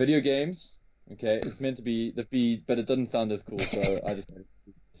video games. Okay, it's meant to be the B, but it doesn't sound as cool, so I just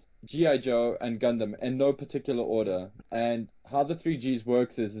G.I. Joe and Gundam in no particular order. And how the three G's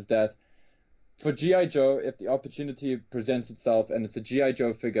works is that for G.I. Joe, if the opportunity presents itself and it's a G.I.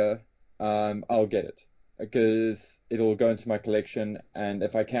 Joe figure, I'll get it because it'll go into my collection. And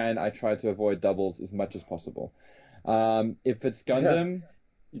if I can, I try to avoid doubles as much as possible. If it's Yeah, Gundam,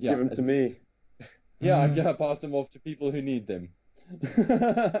 you give yeah, them to me. yeah, I gotta pass them off to people who need them.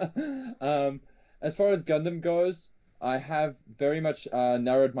 Um, as far as Gundam goes, I have very much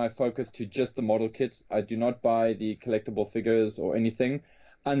narrowed my focus to just the model kits. I do not buy the collectible figures or anything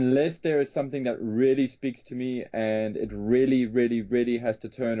unless there is something that really speaks to me and it really, really, really has to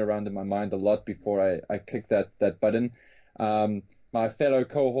turn around in my mind a lot before I click that button. My fellow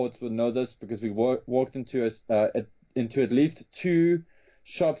cohorts will know this because we walked into at least two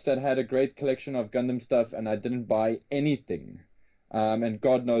shops that had a great collection of Gundam stuff, and I didn't buy anything. And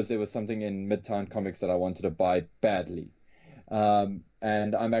God knows there was something in Midtown Comics that I wanted to buy badly. And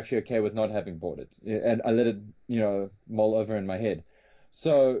I'm actually okay with not having bought it, and I let it, mull over in my head.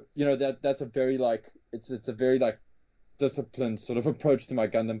 So, that's a very like it's a very like disciplined sort of approach to my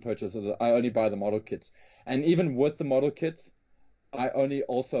Gundam purchases. I only buy the model kits, and even with the model kits, I only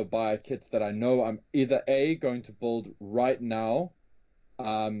also buy kits that I know I'm either A, going to build right now,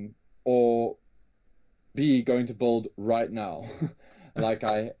 or B, going to build right now. Like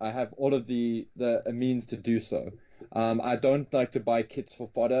I have all of the means to do so. I don't like to buy kits for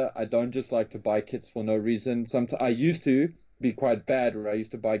fodder. I don't just like to buy kits for no reason. I used to be quite bad where I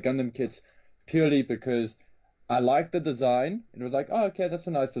used to buy Gundam kits purely because I liked the design. It was like, oh, okay, that's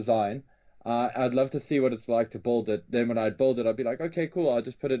a nice design. I'd love to see what it's like to build it. Then when I'd build it, I'd be like, okay, cool. I'll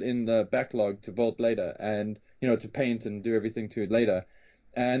just put it in the backlog to build later, and to paint and do everything to it later.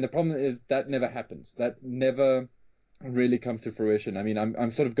 And the problem is that never happens. That never really comes to fruition. I mean,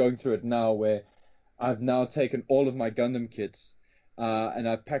 I'm sort of going through it now where I've now taken all of my Gundam kits, and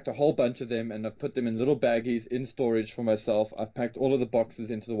I've packed a whole bunch of them, and I've put them in little baggies in storage for myself. I've packed all of the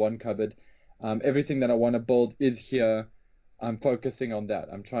boxes into the one cupboard. Everything that I want to build is here. I'm focusing on that.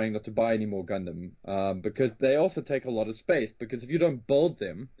 I'm trying not to buy any more Gundam, because they also take a lot of space. Because if you don't build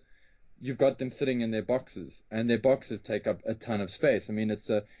them, you've got them sitting in their boxes, and their boxes take up a ton of space. I mean,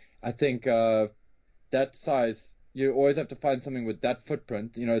 I think that size, you always have to find something with that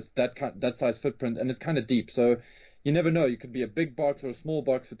footprint. It's that size footprint, and it's kind of deep. So you never know. You could be a big box or a small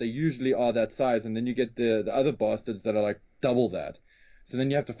box, but they usually are that size. And then you get the other bastards that are like double that. So then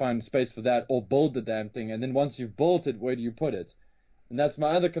you have to find space for that or build the damn thing. And then once you've built it, where do you put it? And that's my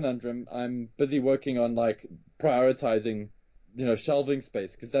other conundrum. I'm busy working on like prioritizing, shelving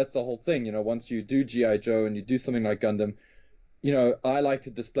space, because that's the whole thing. Once you do G.I. Joe and you do something like Gundam, I like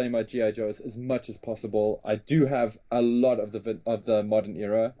to display my G.I. Joes as much as possible. I do have a lot of the modern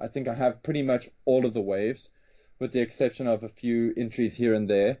era. I think I have pretty much all of the waves, with the exception of a few entries here and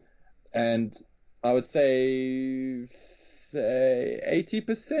there. And I would say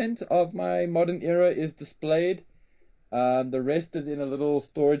 80% of my modern era is displayed. The rest is in a little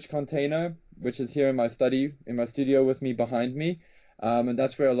storage container, which is here in my studio with me behind me. And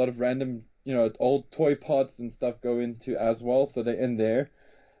that's where a lot of random, old toy parts and stuff go into as well. So they're in there.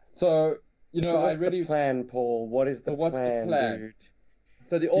 So, So I what's the really. plan, Paul? What is the So what's the plan, plan? dude?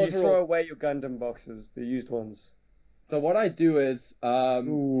 So the Do you throw overall. away your Gundam boxes, the used ones? So what I do is,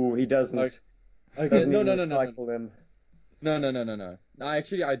 Ooh, he okay, doesn't. okay, Doesn't no, even no, no, no, no, recycle them. no, no, no, no, no. I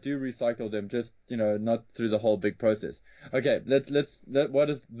do recycle them, just not through the whole big process. Okay, what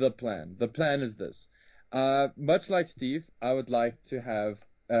is the plan? The plan is this. Much like Steve, I would like to have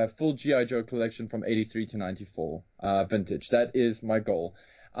a full GI Joe collection from 83 to 94, vintage. That is my goal.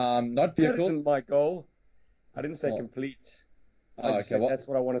 Not That vehicles. isn't my goal. I didn't say Well, complete. I oh, just okay, said well, that's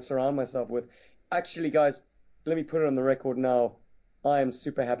what I want to surround myself with. Actually, guys, let me put it on the record now. I am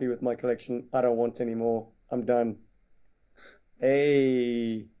super happy with my collection. I don't want any more. I'm done.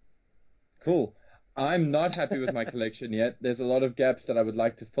 Hey. cool. I'm not happy with my collection yet. There's a lot of gaps that I would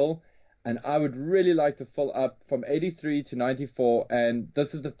like to fill, and I would really like to fill up from 83 to 94. And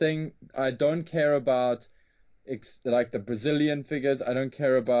this is the thing, I don't care about like the Brazilian figures. I don't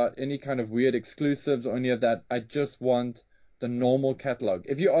care about any kind of weird exclusives or any of that. I just want the normal catalog.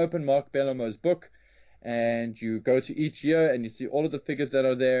 If you open Mark Bellomo's book and you go to each year and you see all of the figures that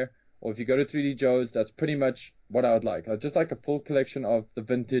are there, or if you go to 3D Joe's, that's pretty much what I would like. I'd just like a full collection of the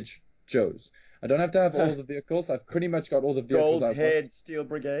vintage Joes. I don't have to have all of the vehicles. I've pretty much got all the vehicles Gold I want. Head Steel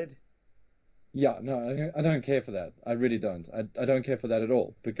Brigade. Yeah, no, I don't care for that. I really don't. I don't care for that at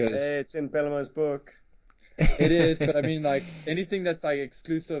all, Hey, because it's in Bellamo's book. it is, but I mean, like anything that's like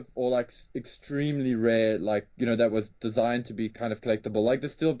exclusive or like extremely rare, like that was designed to be kind of collectible, like the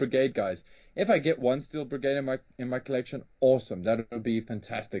Steel Brigade guys. If I get one Steel Brigade in my collection, awesome. That would be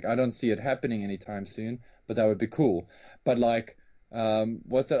fantastic. I don't see it happening anytime soon, but that would be cool. But like,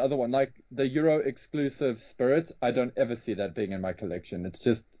 what's that other one? Like the Euro exclusive Spirit, I don't ever see that being in my collection. It's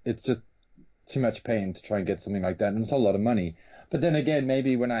just too much pain to try and get something like that, and it's a lot of money. But then again,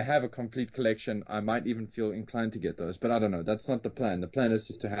 maybe when I have a complete collection, I might even feel inclined to get those. But I don't know. That's not the plan. The plan is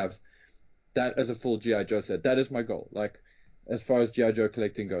just to have that as a full GI Joe set. That is my goal. Like as far as GI Joe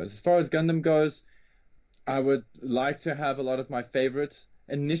collecting goes. As far as Gundam goes, I would like to have a lot of my favorites.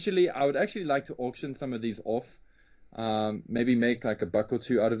 Initially, I would actually like to auction some of these off. Maybe make like a buck or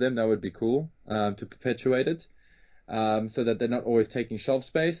two out of them. That would be cool, to perpetuate it, so that they're not always taking shelf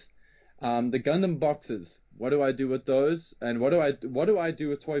space. The Gundam boxes. What do I do with those? And what do I do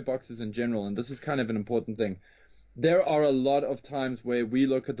with toy boxes in general? And this is kind of an important thing. There are a lot of times where we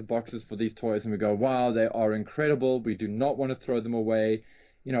look at the boxes for these toys and we go, "Wow, they are incredible. We do not want to throw them away."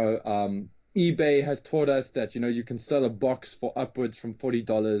 eBay has taught us that you can sell a box for upwards from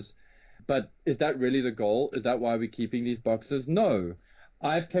 $40. But is that really the goal? Is that why we're keeping these boxes? No.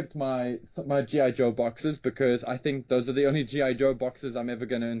 I've kept my GI Joe boxes because I think those are the only GI Joe boxes I'm ever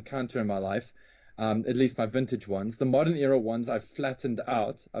going to encounter in my life. At least my vintage ones. The modern era ones I've flattened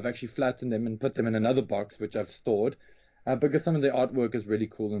out. I've actually flattened them and put them in another box, which I've stored, because some of the artwork is really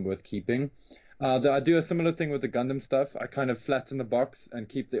cool and worth keeping. I do a similar thing with the Gundam stuff. I kind of flatten the box and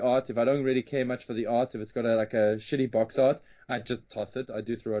keep the art. If I don't really care much for the art, if it's got like a shitty box art, I just toss it. I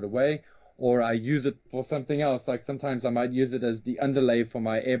do throw it away, or I use it for something else. Like sometimes I might use it as the underlay for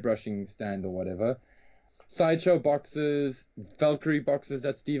my airbrushing stand or whatever. Sideshow boxes, Valkyrie boxes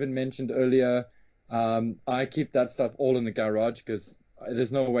that Steven mentioned earlier. I keep that stuff all in the garage because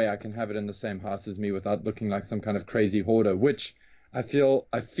there's no way I can have it in the same house as me without looking like some kind of crazy hoarder, which I fear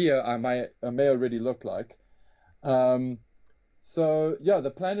I may already look like. Um, so yeah,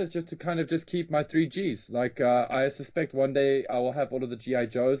 the plan is just to kind of just keep my 3Gs. Like I suspect one day I will have all of the GI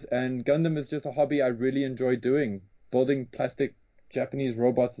Joes, and Gundam is just a hobby I really enjoy doing. Building plastic Japanese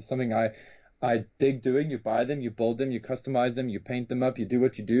robots is something I dig doing. You buy them, you build them, you customize them, you paint them up, you do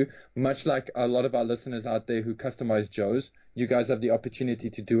what you do. Much like a lot of our listeners out there who customize Joes, you guys have the opportunity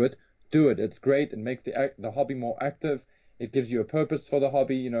to do it. Do it. It's great. It makes the hobby more active. It gives you a purpose for the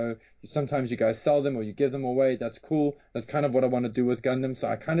hobby. Sometimes you guys sell them or you give them away. That's cool. That's kind of what I want to do with Gundam. So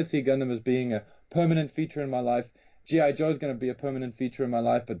I kind of see Gundam as being a permanent feature in my life. G.I. Joe is going to be a permanent feature in my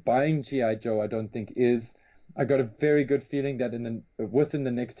life, but buying G.I. Joe I don't think is. I got a very good feeling that within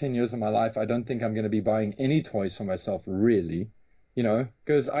the next 10 years of my life, I don't think I'm going to be buying any toys for myself, really.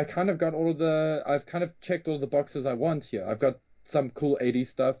 Because I kind of got I've kind of checked all the boxes I want here. I've got some cool 80s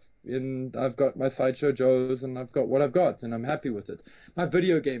stuff, and I've got my Sideshow Joes, and I've got what I've got, and I'm happy with it. My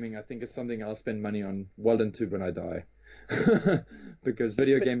video gaming, I think, is something I'll spend money on well into when I die. Because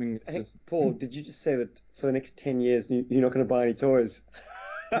video But gaming is hey, just. Paul, did you just say that for the next 10 years you're not going to buy any toys?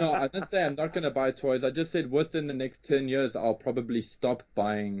 No, I didn't say I'm not going to buy toys. I just said within the next 10 years, I'll probably stop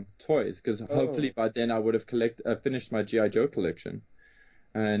buying toys because hopefully Oh, by then I would have finished my G.I. Joe collection.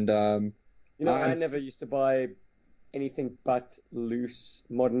 And I I'm never used to buy anything but loose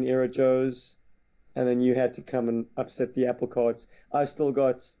modern era Joes, and then you had to come and upset the apple carts. I've still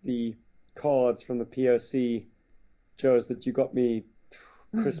got the cards from the POC Joes that you got me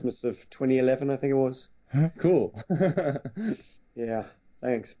Christmas of 2011, I think it was. cool. Yeah,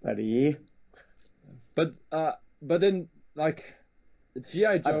 thanks, buddy. But but then like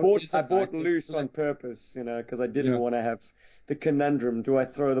G.I. I Joe bought is I a bought nice thing loose to on collect. purpose, because I didn't Yeah. want to have the conundrum. Do I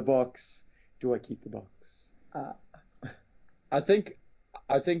throw the box? Do I keep the box? I think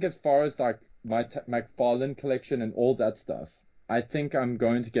I think as far as like my McFarlane collection and all that stuff, I think I'm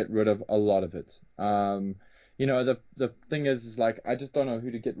going to get rid of a lot of it. The thing is like I just don't know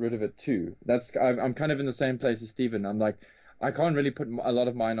who to get rid of it to. I'm kind of in the same place as Steven. I'm like I can't really put a lot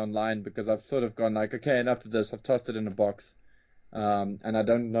of mine online because I've sort of gone like, okay, enough of this. I've tossed it in a box. And I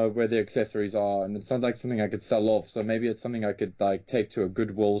don't know where the accessories are, and it's not like something I could sell off. So maybe it's something I could like take to a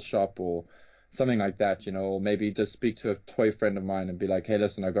Goodwill shop or something like that, or maybe just speak to a toy friend of mine and be like, hey,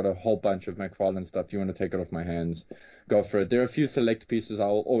 listen, I got a whole bunch of McFarlane stuff. You want to take it off my hands? Go for it. There are a few select pieces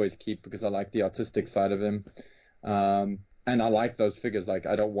I'll always keep because I like the artistic side of them, and I like those figures. Like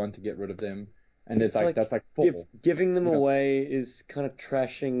I don't want to get rid of them, and it's It's like like that's like four, giving them you know? away is kind of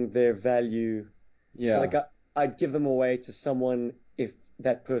trashing their value. Like Yeah. I'd give them away to someone if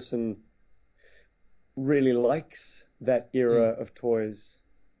that person really likes that Mm, era of toys,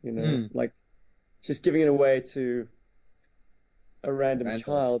 mm, like just giving it away to a random Randall.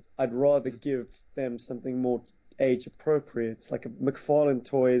 child. I'd rather Mm, give them something more age appropriate. Like a McFarlane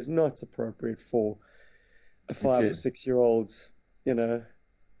toy is not appropriate for a a 5 or 6 year old, you know.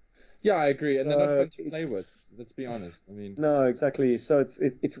 Yeah, I agree, and they're not So fun to play with. it's Let's be honest. I mean, no, exactly. So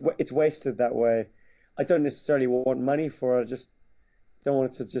it's wasted that way. I don't necessarily want money for it. I just don't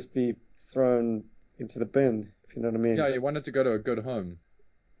want it to just be thrown into the bin, if you know what I yeah, mean. you want it to go to a good home.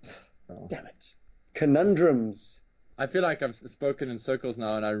 Oh. Damn it. Conundrums. I feel like I've spoken in circles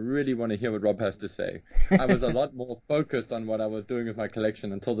now, and I really want to hear what Rob has to say. I was a lot more focused on what I was doing with my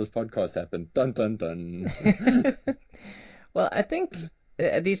collection until this podcast happened. Dun dun dun. Well, I think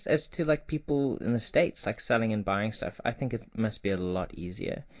at least as to like people in the States like selling and buying stuff, I think it must be a lot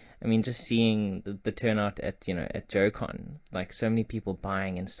easier. I mean, just seeing the turnout at at JoeCon, like so many people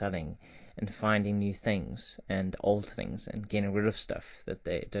buying and selling and finding new things and old things and getting rid of stuff that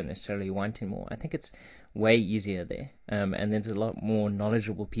they don't necessarily want anymore. I think it's way easier there. And there's a lot more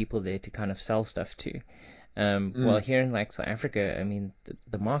knowledgeable people there to kind of sell stuff to. While Mm, here in like South Africa, I mean,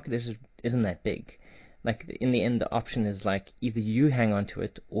 the market isn't that big. Like in the end, the option is like either you hang on to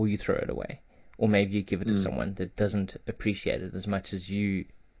it or you throw it away, or maybe you give it to mm. someone that doesn't appreciate it as much as you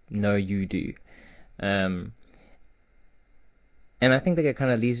know you do. Um, And I think that it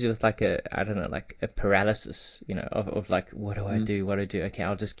kind of leaves you with like I don't know, like a paralysis, of like, what do I do? What do I do? Okay,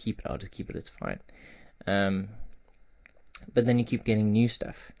 I'll just keep it. It's fine. Um, but then you keep getting new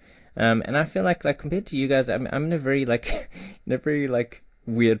stuff. And I feel like compared to you guys, I'm in a very like, in a very like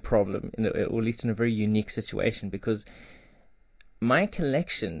weird problem, or at least in a very unique situation, because my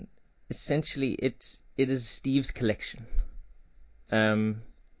collection, essentially, it is Steve's collection. Um,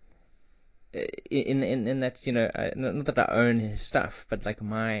 in that, not that I own his stuff, but like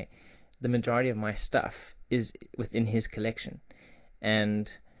the majority of my stuff is within his collection.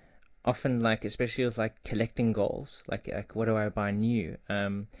 And often, like, especially with like collecting goals, like what do I buy new?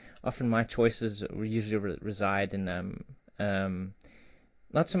 Often my choices usually reside in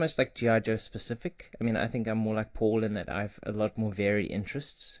not so much like G.I. Joe specific. I mean, I think I'm more like Paul in that I've a lot more varied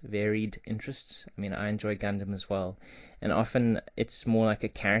interests. I mean, I enjoy Gundam as well. And often it's more like a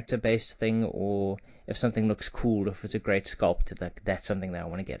character-based thing, or if something looks cool, if it's a great sculpt, like that's something that I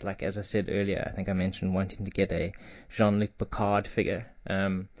want to get. Like, as I said earlier, I think I mentioned wanting to get a Jean-Luc Picard figure.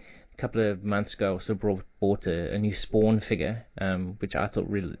 A couple of months ago, I also bought a new Spawn figure, which I thought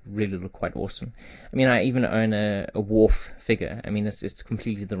really looked quite awesome. I mean, I even own a Worf figure. I mean, it's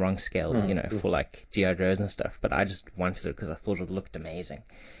completely the wrong scale, for like G.I. Joes and stuff, but I just wanted it because I thought it looked amazing.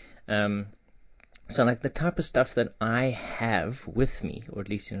 So like the type of stuff that I have with me, or at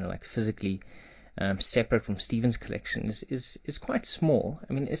least, like physically, separate from Steven's collection is quite small.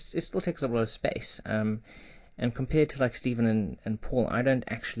 I mean, it still takes up a lot of space. And compared to like Stephen and Paul, I don't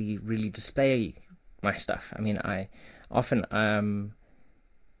actually really display my stuff. I mean, I often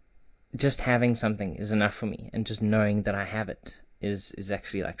just having something is enough for me, and just knowing that I have it is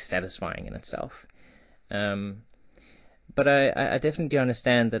actually like satisfying in itself. Um, but I definitely do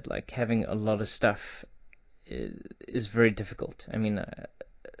understand that like having a lot of stuff is very difficult. I mean,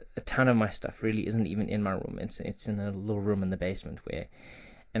 a ton of my stuff really isn't even in my room. It's in a little room in the basement where.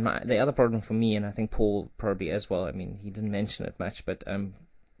 And the other problem for me, and I think Paul probably as well, I mean, he didn't mention it much, but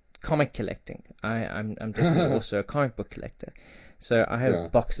comic collecting. I'm definitely also a comic book collector. So I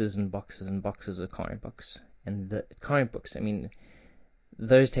have boxes and boxes and boxes of comic books. And the comic books, I mean,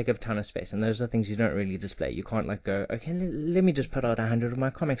 those take up a ton of space, and those are things you don't really display. You can't like go, okay, let me just put out 100 of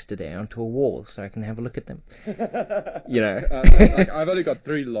my comics today onto a wall so I can have a look at them. Like I've only got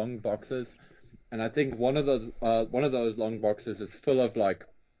 3 long boxes, and I think one of those long boxes is full of like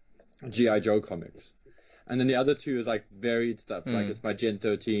G.I. Joe comics. And then the other 2 is like varied stuff. Like it's my Gen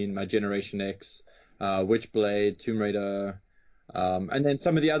 13, my Generation X, Witchblade, Tomb Raider, and then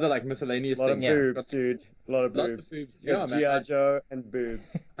some of the other like miscellaneous things. A lot of boobs, dude. A lot of Lots boobs. of boobs. You Yeah, got man. G.I. Joe and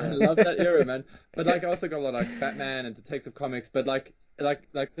boobs. I Yes. love that era, man. But like I also got a lot of like Batman and Detective Comics, but like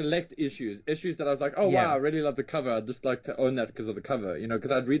select issues that I was like, oh wow, I really love the cover. I'd just like to own that because of the cover,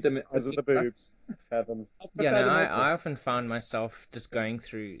 because I'd read them. Because of the boobs. Fathom. Yeah, no, I often found myself just going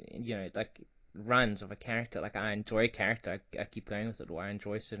through, like runs of a character. Like I enjoy a character, I keep going with it, or I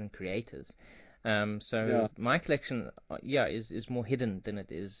enjoy certain creators. So my collection, is more hidden than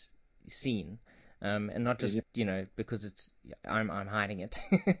it is seen. And not just, because I'm hiding it,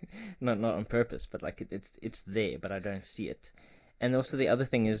 not on purpose, but like it's there, but I don't see it. And also the other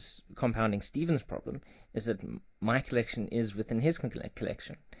thing is compounding Steven's problem is that my collection is within his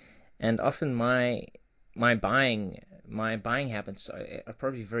collection. And often my buying habits are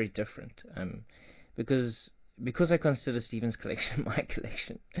probably very different. Because I consider Steven's collection my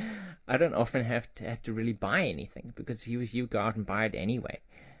collection, I don't often have to really buy anything, because he would go out and buy it anyway.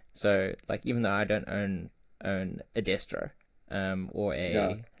 So like, even though I don't own a Destro,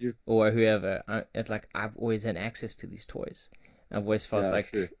 or whoever, I've always had access to these toys. I've always felt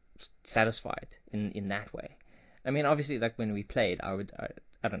satisfied in that way. I mean, obviously, like when we played, I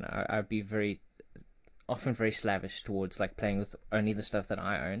don't know, I'd be often very slavish towards like playing with only the stuff that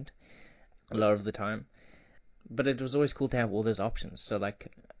I owned a lot of the time. But it was always cool to have all those options. So like,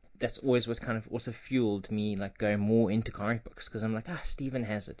 that's always what's kind of also fueled me like going more into comic books, because I'm like, Steven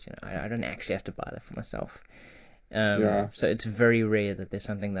has it, I don't actually have to buy that for myself. So it's very rare that there's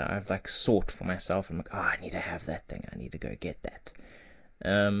something that I've like sought for myself. I'm like, I need to have that thing. I need to go get that.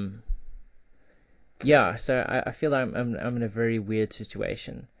 So I feel I'm in a very weird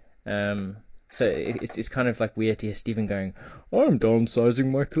situation. So it's kind of like weird to hear Stephen going, I'm downsizing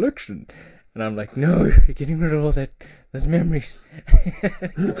my collection. And I'm like, no, you're getting rid of all those memories.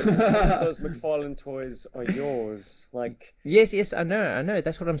 Those McFarlane toys are yours. Like, yes, I know.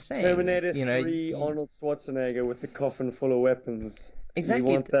 That's what I'm saying. Terminator 3, Arnold Schwarzenegger with the coffin full of weapons. Exactly.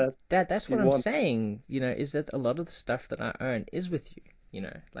 You want that? That's what I'm saying. Is that a lot of the stuff that I own is with you.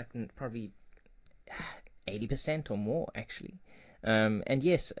 Like probably 80% or more actually. And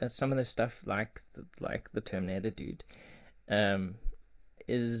yes, some of the stuff like the Terminator dude,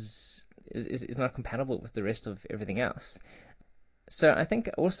 is not compatible with the rest of everything else. So I think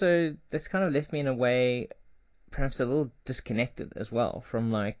also this kind of left me in a way perhaps a little disconnected as well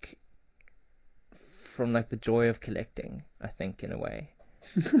from the joy of collecting, I think, in a way.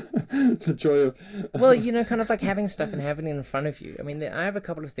 The joy of Well, kind of like having stuff and having it in front of you. I mean, I have a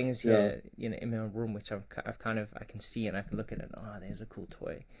couple of things here, in my room which I've kind of, I can see and I can look at it. Oh, there's a cool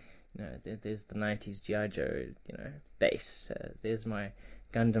toy. There's the 90s G.I. Joe, base. There's my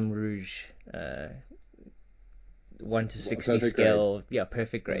Gundam Rouge 1 to 60 perfect scale, grade. yeah,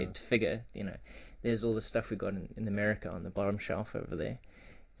 perfect grade figure. There's all the stuff we got in America on the bottom shelf over there.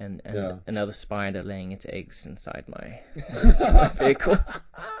 And another spider laying its eggs inside my vehicle.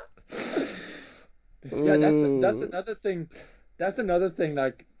 Yeah, that's another thing. That's another thing,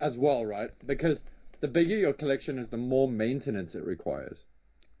 like, as well, right? Because the bigger your collection is, the more maintenance it requires.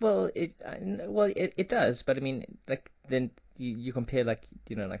 Well, it does, but I mean, like then you compare like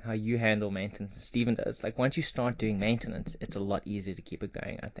how you handle maintenance and Steven does. Like once you start doing maintenance, it's a lot easier to keep it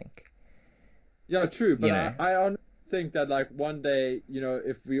going, I think. Yeah, true. But You I, know. I honestly think that, like, one day,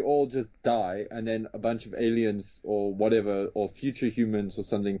 if we all just die and then a bunch of aliens or whatever, or future humans or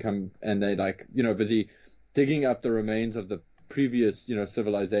something come and they, like, busy digging up the remains of the previous,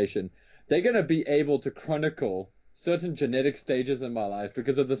 civilization, they're going to be able to chronicle certain genetic stages in my life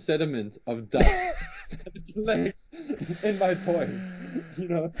because of the sediment of dust that collects in my toys.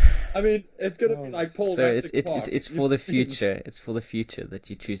 I mean, it's going to be like Paul So it's Racic it's it's Park. it's for the future. It's for the future that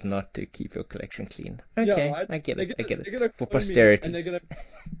you choose not to keep your collection clean. Yeah, Okay, right. I get They're it. I gonna get they're it. gonna For clone me and posterity. they're gonna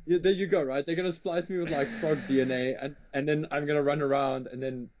yeah, there you go, right? They're gonna splice me with like frog DNA and then I'm gonna run around and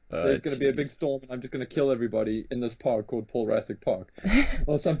then Oh, there's gonna be a big jeez. storm and I'm just gonna kill everybody in this park called Paul Racic Park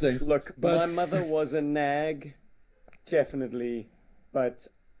or something. Look, But my mother was a nag, definitely, but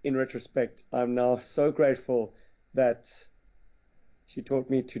in retrospect, I'm now so grateful that she taught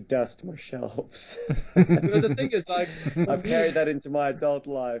me to dust my shelves. the thing is, like, for I've me, carried that into my adult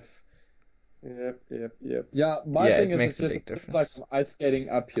life. Yep, yep, yep. yeah, my Yeah, thing it is makes it's a just big it's like difference. ice skating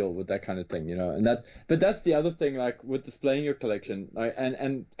uphill with that kind of thing, but that's the other thing, like with displaying your collection, like,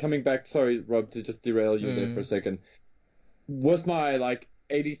 and coming back, sorry, Rob, to just derail you there for a Mm. second. With my like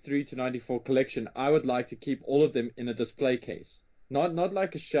 83 to 94 collection, I would like to keep all of them in a display case. Not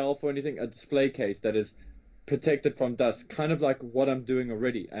like a shelf or anything, a display case that is protected from dust, kind of like what I'm doing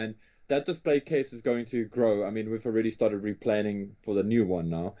already. And that display case is going to grow. I mean, we've already started replanning for the new one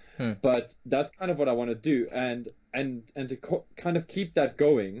now, Hmm. but that's kind of what I want to do. And to kind of keep that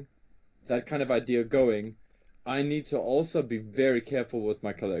going, that kind of idea going, I need to also be very careful with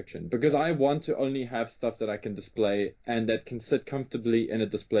my collection because I want to only have stuff that I can display and that can sit comfortably in a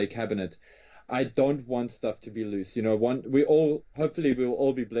display cabinet. I don't want stuff to be loose. Hopefully we will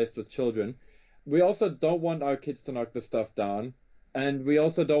all be blessed with children. We also don't want our kids to knock the stuff down. And we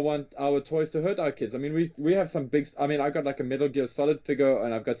also don't want our toys to hurt our kids. I mean, we have some big. I mean, I got like a Metal Gear Solid figure,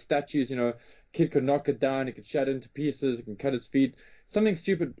 and I've got statues. Kid could knock it down, he could shatter into pieces, he can cut his feet, something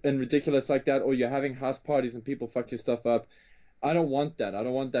stupid and ridiculous like that, or you're having house parties and people fuck your stuff up. I don't want that. I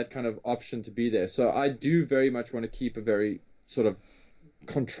don't want that kind of option to be there. So I do very much want to keep a very sort of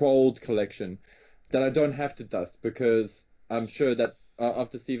controlled collection that I don't have to dust because I'm sure that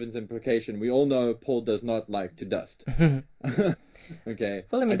after Steven's implication, we all know Paul does not like to dust. Okay,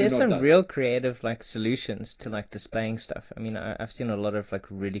 Well, I I mean, do there's not some real dust. creative like solutions to like displaying stuff. I mean, I've seen a lot of like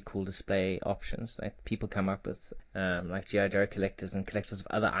really cool display options that people come up with, like G.I. Joe collectors and collectors of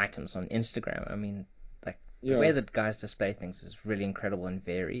other items on Instagram. I mean, like the way Yeah, that guys display things is really incredible and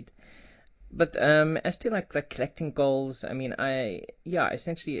varied. But as to like collecting goals, I mean,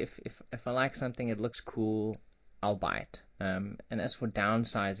 essentially if I like something, it looks cool, I'll buy it. And as for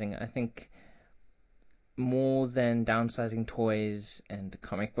downsizing, I think more than downsizing toys and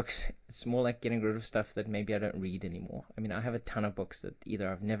comic books, it's more like getting rid of stuff that maybe I don't read anymore. I mean, I have a ton of books that either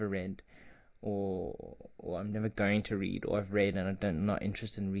I've never read or I'm never going to read, or I've read and I'm not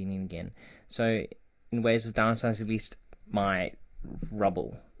interested in reading again. So, in ways of downsizing, at least my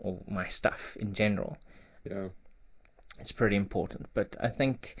rubble or my stuff in general, yeah. it's pretty important. But I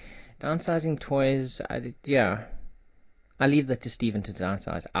think downsizing toys, I leave that to Stephen to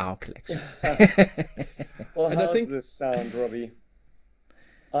downsize our collection. Well, And I how's think this sound, Robbie?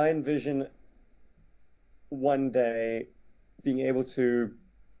 I envision one day being able to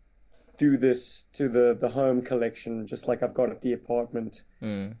do this to the home collection, just like I've got at the apartment.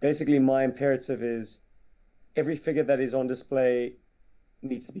 Mm, Basically, my imperative is every figure that is on display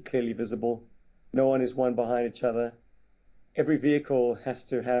needs to be clearly visible. No one is one behind each other. Every vehicle has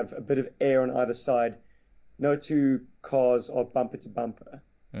to have a bit of air on either side. No two cars are bumper to bumper.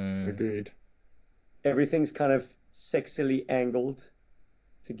 mm, agreed. Everything's kind of sexily angled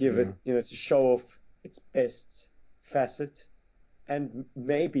to give Yeah. it, to show off its best facet. And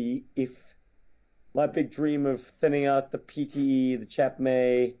maybe if my big dream of thinning out the PTE, the Chap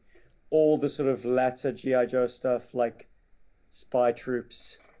May, all the sort of latter G.I. Joe stuff like spy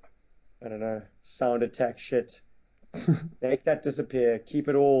troops, I don't know, sound attack shit, make that disappear, keep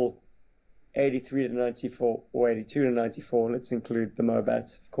it all 83 to 94 or 82 to 94. Let's include the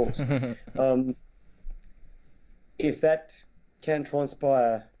Mobats, of course. If that can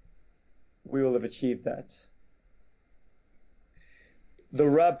transpire, we will have achieved that. The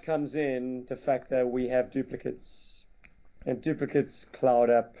rub comes in the fact that we have duplicates, and duplicates cloud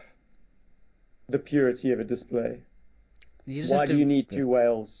up the purity of a display. You just Why have do to. you need two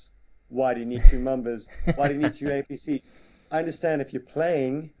whales? Why do you need two Mumbas? Why do you need two APCs? I understand if you're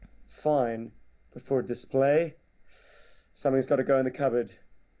playing, fine, but for a display, something's got to go in the cupboard.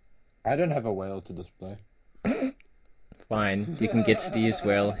 I don't have a whale to display. Fine, you can get Steve's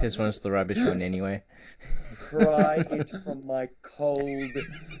whale. His one's the rubbish one anyway. Pry it from my cold,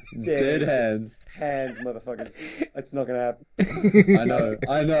 Dead dead hands. motherfuckers. It's not gonna happen.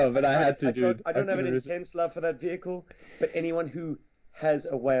 I know, but I had to, dude. I don't have an couldn't resist. intense love for that vehicle, but anyone who has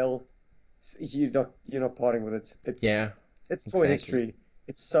a whale, you're not parting with it. Yeah, It's toy exactly. history.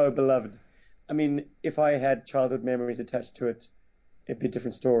 It's so beloved. I mean, if I had childhood memories attached to it, it'd be a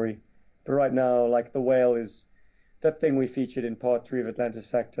different story. But right now, like the whale is that thing we featured in part 3 of Atlantis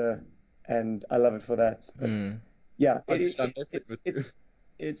Factor, and I love it for that. But yeah, I'm messing with you.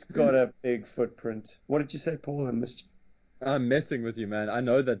 it's got a big footprint. What did you say, Paul? I missed you. I'm messing with you, man. I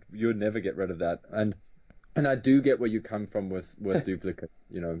know that you'd never get rid of that, and I do get where you come from with duplicates.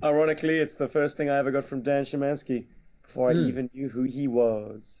 Ironically, it's the first thing I ever got from Dan Szymanski before I even knew who he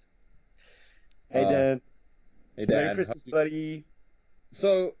was. Hey, Dan. Hey, Merry Dan. Christmas, buddy.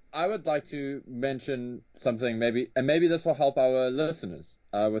 So I would like to mention something, maybe this will help our listeners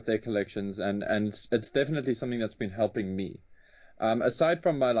with their collections, and it's definitely something that's been helping me. Aside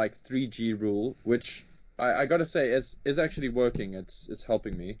from my like 3G rule, which I gotta say is actually working, it's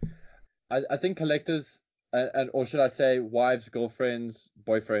helping me. I think collectors, or should I say wives, girlfriends,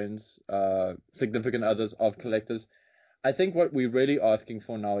 boyfriends, significant others of collectors, I think what we're really asking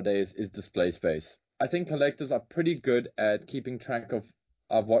for nowadays is display space. I think collectors are pretty good at keeping track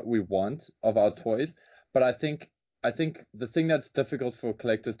of what we want of our toys, but I think the thing that's difficult for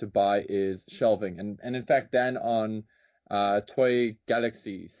collectors to buy is shelving. And in fact, Dan on Toy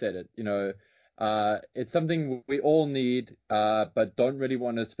Galaxy said it. It's something we all need, but don't really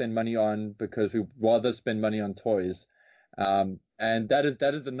want to spend money on because we rather spend money on toys. And that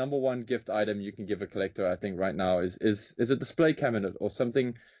is the number one gift item you can give a collector, I think, right now is a display cabinet or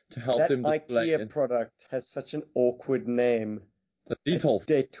something to help That them display IKEA product has such an awkward name. the Detolf.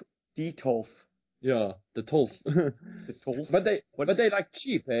 Detolf. Yeah, the Tolf. Detolf? But they like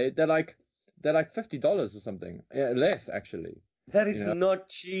cheap, eh? They're like $50 or something. Yeah, less actually. That is You know? not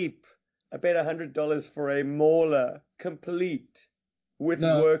cheap. I paid $100 for a Mauler, complete, with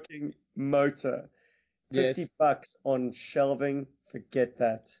No, working motor. yes. $50 on shelving, forget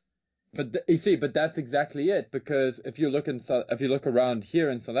that. But you see, but that's exactly it. Because if you look around here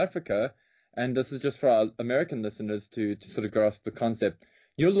in South Africa, and this is just for our American listeners to sort of grasp the concept,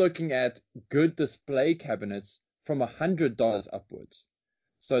 you're looking at good display cabinets from $100 upwards.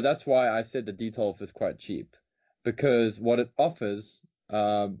 So that's why I said the Detolf is quite cheap, because what it offers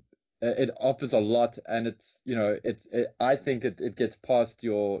a lot, and I think it gets past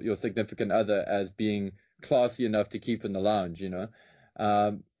your significant other as being classy enough to keep in the lounge.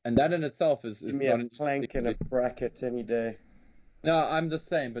 And that in itself is Give me not a an easy thing plank to and a do. bracket any day. No, I'm the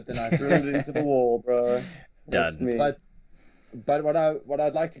same, but then I Drill it into the wall, bro. That's Done. me. but what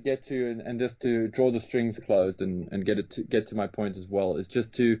I'd like to get to, and just to draw the strings closed and get to my point as well, is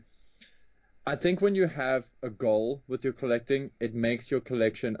just to, I think when you have a goal with your collecting, it makes your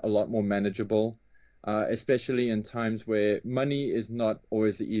collection a lot more manageable, especially in times where money is not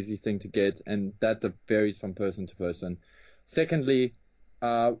always the easy thing to get, and that varies from person to person. Secondly,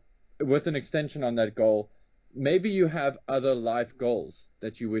 uh, with an extension on that goal, maybe you have other life goals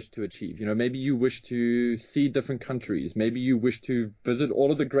that you wish to achieve. Maybe you wish to see different countries. Maybe you wish to visit all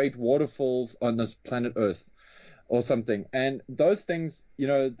of the great waterfalls on this planet Earth or something. And those things,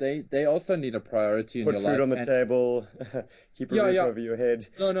 they also need a priority in Put your food life. on the And table, keep a yeah, roof yeah. over your head.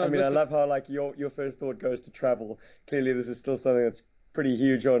 No, I mean, I listen. love how like your first thought goes to travel. Clearly, this is still something that's pretty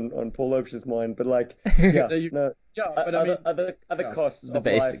huge on Paul Lopes's mind. But like, yeah, No, no, yeah, but I mean, other yeah. costs The of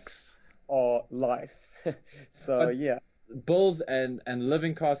life basics. are life. So But yeah, bills and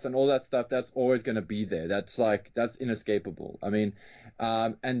living costs and all that stuff, that's always going to be there. That's inescapable. I mean,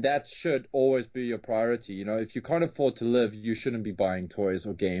 And that should always be your priority. You know, if you can't afford to live, you shouldn't be buying toys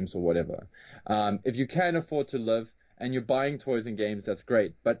or games or whatever. If you can afford to live and you're buying toys and games, that's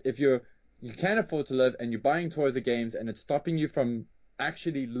great. But if you can't afford to live and you're buying toys or games and it's stopping you from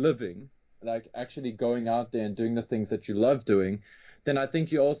actually living, like actually going out there and doing the things that you love doing, then I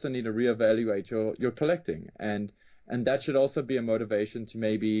think you also need to reevaluate your collecting, and that should also be a motivation to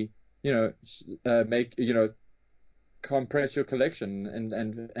maybe make compress your collection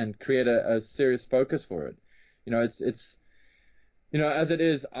and create a serious focus for it. It's as it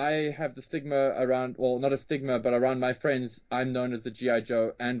is, I have the stigma around, well, not a stigma, but around my friends, I'm known as the GI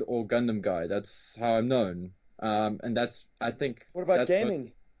Joe and or Gundam guy. That's how I'm known. And I think What about that's most,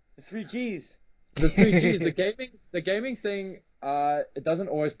 gaming? The three Gs. the 3Gs, the gaming thing, it doesn't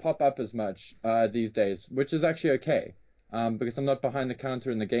always pop up as much these days, which is actually okay. Because I'm not behind the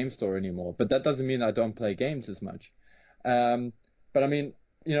counter in the game store anymore. But that doesn't mean I don't play games as much. Um, but I mean,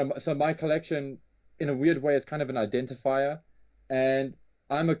 so my collection, in a weird way, is kind of an identifier, and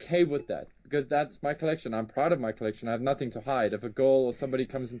I'm okay with that because that's my collection. I'm proud of my collection. I have nothing to hide. If a girl or somebody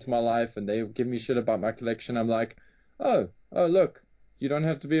comes into my life and they give me shit about my collection, I'm like, oh, look, you don't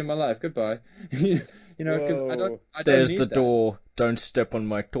have to be in my life. Goodbye. Because Whoa. I don't There's the need that. door. Don't step on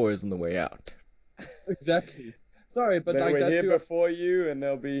my toys on the way out. Exactly. Sorry, but They like were that's here who, before you, and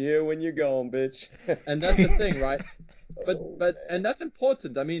they'll be here when you're gone, bitch. and that's the thing, right? Oh, And that's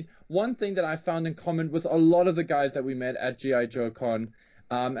important. I mean, one thing that I found in common with a lot of the guys that we met at GI Joe Con,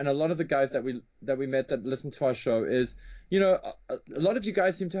 and a lot of the guys that we met that listened to our show is, a lot of you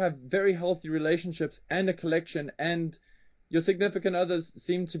guys seem to have very healthy relationships and a collection, and your significant others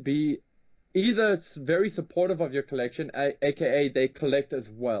seem to be either very supportive of your collection, aka they collect as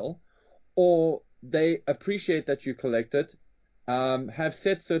well, or they appreciate that you collect it, have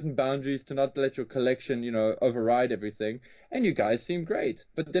set certain boundaries to not let your collection, override everything. And you guys seem great.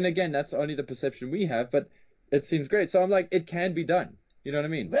 But then again, that's only the perception we have, but it seems great. So I'm like, it can be done. You know what I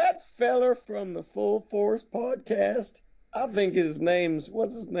mean? that feller from the Full Force podcast, I think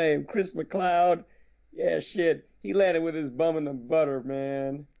what's his name? Chris McLeod. Yeah, shit. He landed with his bum in the butter,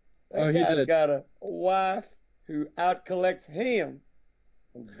 man. Oh, That he guy's did. got a wife who out collects him.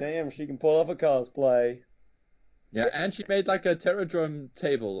 And damn, she can pull off a cosplay. Yeah, and she made like a Terradrome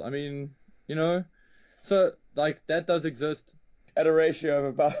table. I mean, so like that does exist. At a ratio of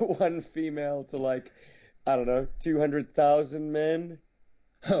about one female to like, I don't know, 200,000 men.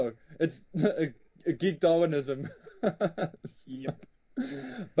 Oh, it's a geek Darwinism. Yep.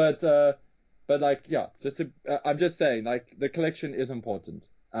 But like, yeah, I'm just saying, like, the collection is important.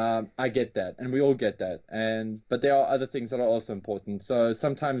 I get that, and we all get that, but there are other things that are also important. So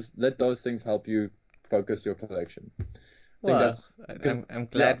sometimes let those things help you focus your collection. I think Well, that's because, I'm yeah,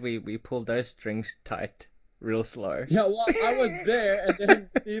 glad we pulled those strings tight real slow. yeah. Well, I was there, and then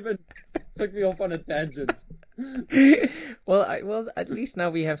Steven took me off on a tangent. Well, at least now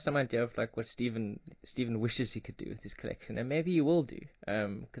we have some idea of like what Stephen wishes he could do with his collection, and maybe he will do.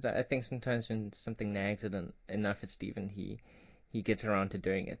 Because I think sometimes when something nags it enough at Stephen, he gets around to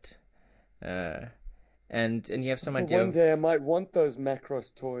doing it. Uh, and you have some But idea one of. day I might want those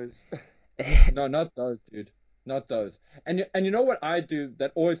Macross toys. No, not those, dude. Not those. And you know what I do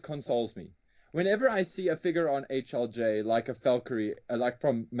that always consoles me? Whenever I see a figure on HLJ, like a Valkyrie, like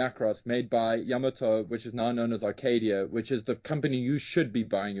from Macross, made by Yamato, which is now known as Arcadia, which is the company you should be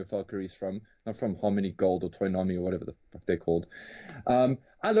buying your Valkyries from, not from Harmony Gold or Toonami or whatever the fuck they're called.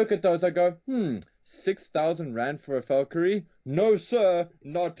 I look at those, I go, 6,000 Rand for a Valkyrie? No, sir,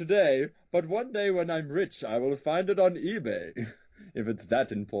 not today. But one day when I'm rich, I will find it on eBay. If it's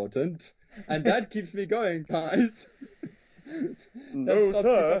that important. And that keeps me going, guys. That No, stops me from.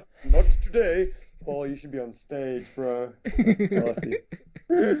 sir, not today. Paul, you should be on stage, bro. That's classy.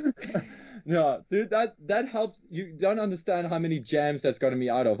 No, dude, that helps. You don't understand how many jams that's gotten me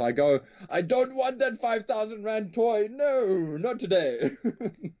out of. I go, I don't want that 5,000 Rand toy. No, not today.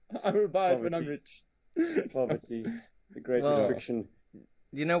 I will buy it when I'm Poverty. rich. Poverty. The great Well, Yeah. restriction.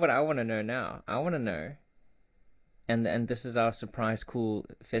 you know what I want to know now? I want to know, and this is our surprise, cool,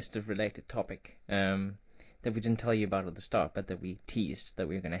 festive related topic. That we didn't tell you about at the start, but that we teased that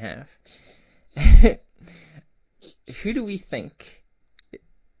we were going to have. Who do we think?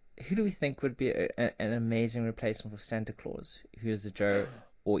 Who do we think would be an amazing replacement for Santa Claus? Who is a Joe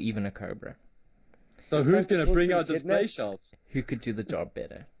or even a Cobra? So Has who's Santa gonna Claus bring been out the space kidnapped? shelves? Who could do the job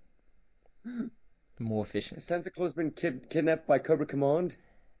better, more Has efficient? Santa Claus been kidnapped by Cobra Command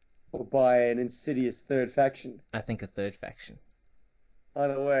or by an insidious third faction? I think a third faction.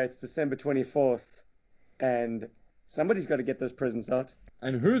 Either way, it's December 24th, and somebody's got to get those presents out.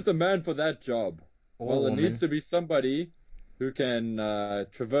 And who's the man for that job? Or Well, it needs woman. to be somebody who can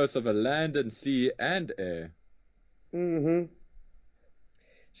traverse over land and sea and air. Hmm.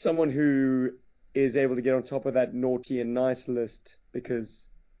 Someone who is able to get on top of that naughty and nice list, because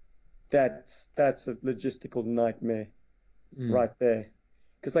that's a logistical nightmare Mm. right there.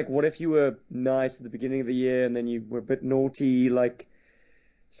 Because like, what if you were nice at the beginning of the year and then you were a bit naughty? Like,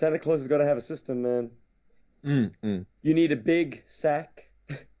 Santa Claus has got to have a system, man. Mm, mm. You need a big sack,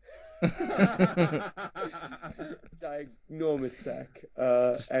 ginormous sack,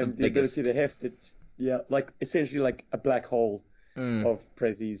 Just the and the ability to biggest. heft it. Yeah, like essentially like a black hole Mm. of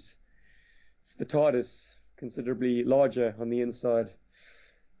prezzies. It's the TARDIS, considerably larger on the inside.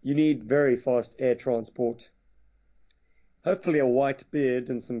 You need very fast air transport. Hopefully a white beard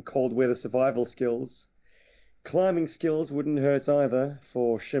and some cold weather survival skills. Climbing skills wouldn't hurt either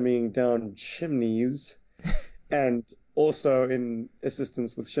for shimmying down chimneys. And also in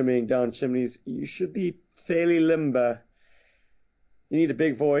assistance with shimmying down chimneys, you should be fairly limber. You need a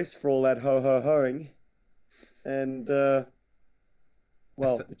big voice for all that ho-ho-hoing. And, So-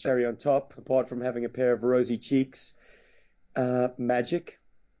 well, the cherry on top, apart from having a pair of rosy cheeks, magic.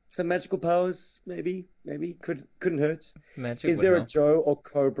 Some magical powers, maybe, couldn't hurt. Magic Is would there a help. Joe or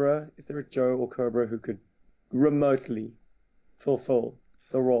Cobra? Is there a Joe or Cobra who could remotely fulfill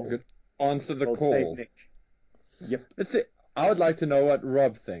the role? Good. Answer the Old Saint call. Nick. Yep. Let's see. I would like to know what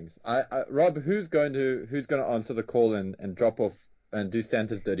Rob thinks. Rob, who's going to answer the call and drop off and do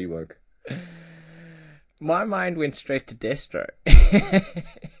Santa's dirty work? My mind went straight to Destro.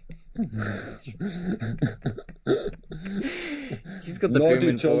 He's got the Naughty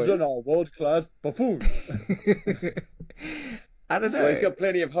booming children voice. are world-class buffoons. I don't Well, he's know. got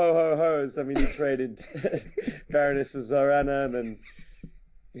plenty of ho-ho-hos. I mean, he traded Baroness for Zorana and then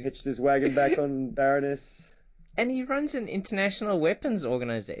hitched his wagon back on Baroness. And he runs an international weapons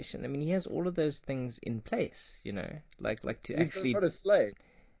organization. I mean, he has all of those things in place, like to He's actually got a sleigh.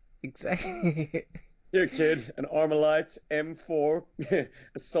 exactly. Here, kid, an Armalite M4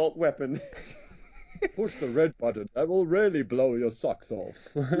 assault weapon. Push the red button. That will really blow your socks off.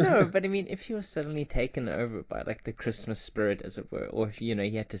 No, but I mean, if you were suddenly taken over by like the Christmas spirit, as it were, or if he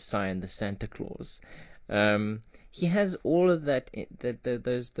had to sign the Santa Claus, he has all of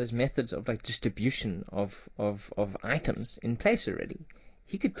those methods of like distribution of items in place already.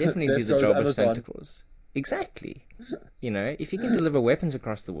 He could definitely do the Destro's job of Santa Amazon. Claus. Exactly. If he can deliver weapons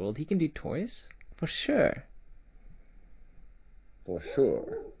across the world, he can do toys for sure. For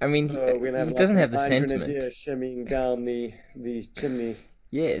sure. I mean, So we're gonna have he like doesn't an have the Iron sentiment. Grenadier shimmying down the chimney.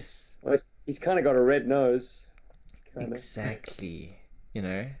 Yes, Well, he's kind of got a red nose, kind of. exactly. You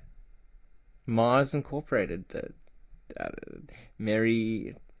know, Mars Incorporated,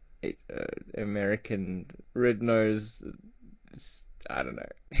 Merry American Red Nose. I don't know.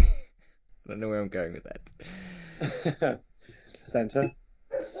 I don't know where I'm going with that. Santa.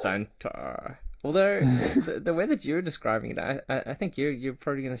 Santa. Although the way that you're describing it, I think you're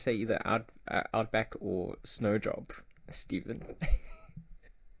probably going to say either Outback or Snow Job, Stephen.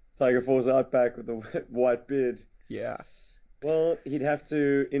 Tiger Falls Outback with the white beard. Yeah. Well, he'd have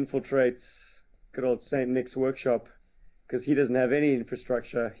to infiltrate good old Saint Nick's workshop because he doesn't have any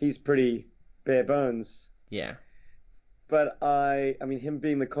infrastructure. He's pretty bare bones. Yeah. But I mean, him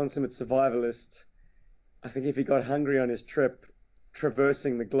being the consummate survivalist, I think if he got hungry on his trip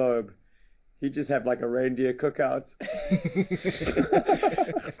traversing the globe, he'd just have like a reindeer cookout.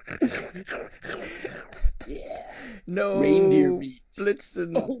 Yeah, reindeer No, meat.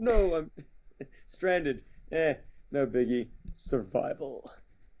 Blitzen. Oh no, I'm stranded. No biggie. Survival.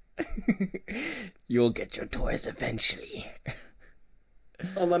 You'll get your toys eventually.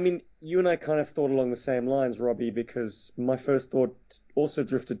 I mean, you and I kind of thought along the same lines, Robbie, because my first thought also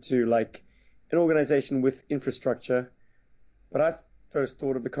drifted to like an organization with infrastructure, but I first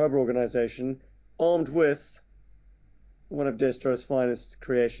thought of the Cobra organization armed with one of Destro's finest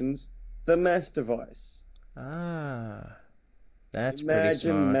creations, the mass device. Ah, that's pretty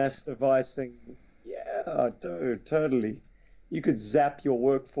Imagine smart. mass devicing. Yeah, dude, totally. You could zap your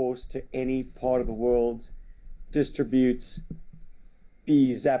workforce to any part of the world, distribute,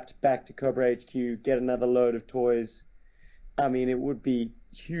 be zapped back to Cobra HQ, get another load of toys. I mean, it would be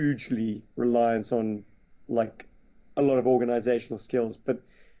hugely reliant on like a lot of organizational skills, but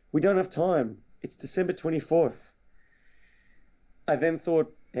we don't have time. It's December 24th. I then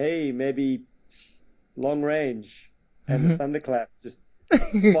thought, hey, maybe long range and the thunderclap, just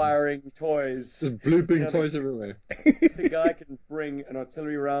firing toys. Just blooping The toys everywhere. guy can bring an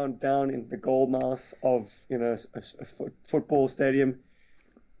artillery round down in the goal mouth of, a football stadium.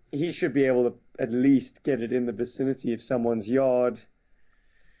 He should be able to at least get it in the vicinity of someone's yard.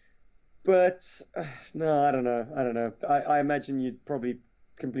 But no, I don't know. I don't know. I imagine you'd probably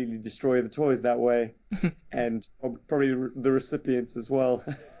completely destroy the toys that way, and probably the recipients as well.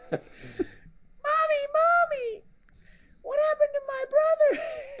 Mommy, mommy, what happened to my brother?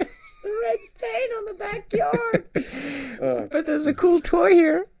 It's just a red stain on the backyard. But there's a cool toy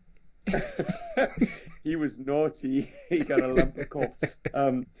here. He was naughty. He got a lump of coal.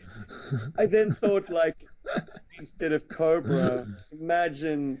 I then thought, like, instead of Cobra,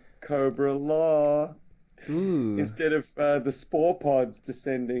 imagine Cobra Law. Ooh. Instead of the spore pods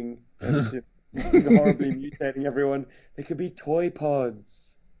descending and horribly mutating everyone, they could be toy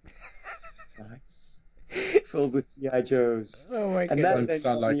pods. Nice. Filled with G.I. Joes. Oh my And that goodness. Don't then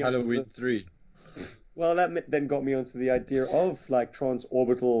sound got like me onto Halloween 3. well, that then got me onto the idea of like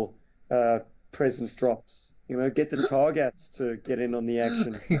transorbital present drops. You know, get the targets to get in on the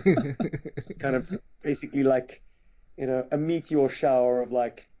action. It's kind of basically like, a meteor shower of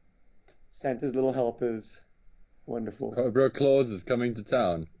like Santa's little helpers. Wonderful. Cobra Claus is coming to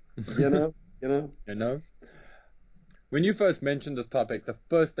town. You know, you know. You know? When you first mentioned this topic, the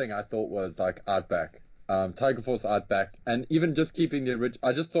first thing I thought was like Outback, Tiger Force Outback, and even just keeping the original.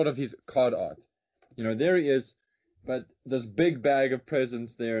 I just thought of his card art. There he is, but this big bag of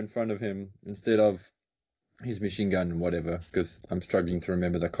presents there in front of him instead of his machine gun and whatever. Because I'm struggling to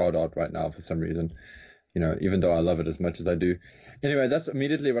remember the card art right now for some reason. Even though I love it as much as I do. Anyway, that's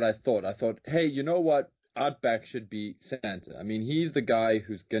immediately what I thought. I thought, hey, you know what? Outback should be Santa. I mean, he's the guy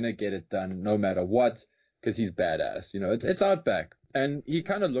who's gonna get it done no matter what, because he's badass. It's Outback, and he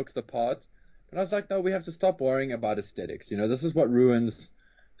kind of looks the part. But I was like, no, we have to stop worrying about aesthetics. This is what ruins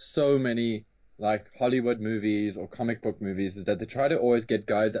so many like Hollywood movies or comic book movies, is that they try to always get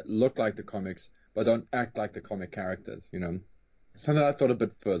guys that look like the comics but don't act like the comic characters. So then I thought a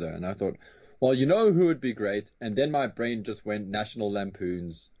bit further, and I thought, well, who would be great? And then my brain just went National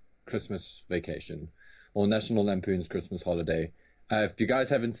Lampoon's Christmas Vacation or National Lampoon's Christmas Holiday. If you guys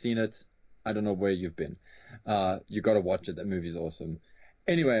haven't seen it, I don't know where you've been. You got to watch it. That movie's awesome.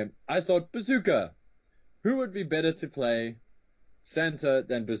 Anyway, I thought Bazooka. Who would be better to play Santa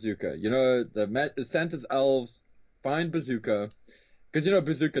than Bazooka? Santa's elves find Bazooka because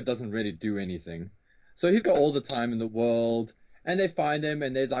Bazooka doesn't really do anything. So he's got all the time in the world, and they find him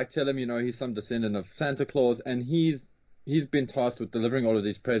and they like tell him, he's some descendant of Santa Claus, and he's been tasked with delivering all of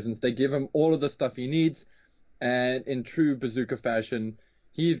these presents. They give him all of the stuff he needs, and in true Bazooka fashion,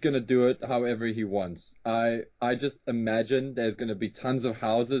 he's gonna do it however he wants. I just imagine there's gonna be tons of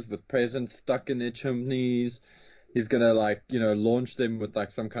houses with presents stuck in their chimneys. He's gonna launch them with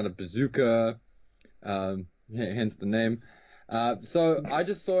like some kind of bazooka, hence the name. So I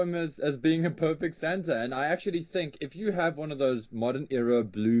just saw him as being a perfect Santa, and I actually think if you have one of those modern era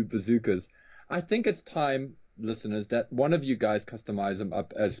blue bazookas, I think it's time, listeners, that one of you guys customize him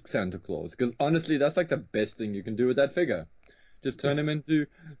up as Santa Claus, because honestly, that's like the best thing you can do with that figure. Just turn him into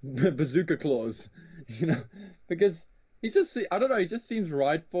Bazooka Claus, because I don't know, he just seems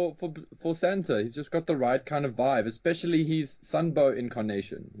right for Santa. He's just got the right kind of vibe, especially his Sunbow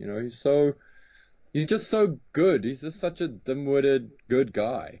incarnation. He's just so good. He's just such a dim-witted good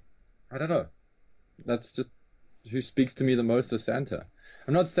guy. I don't know. That's just who speaks to me the most as Santa.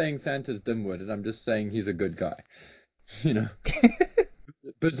 I'm not saying Santa's dim-witted. I'm just saying he's a good guy. You know,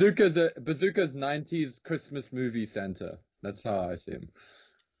 Bazooka's 90s Christmas movie Santa. That's how I see him.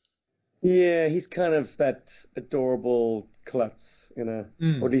 Yeah, he's kind of that adorable klutz, or at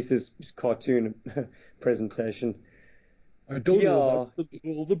Mm. least his cartoon presentation. I don't know Yeah, about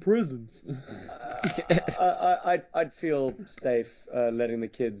all the presents. I'd feel safe letting the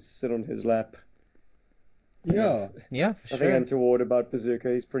kids sit on his lap. Yeah, Yeah. Yeah, for nothing sure. untoward about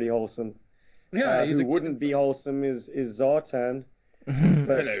Bazooka. He's pretty wholesome. Yeah, he's Who a wouldn't kid. be wholesome is Zartan, but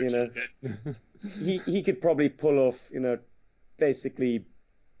Hello, children. he could probably pull off, basically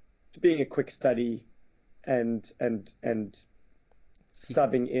being a quick study and he,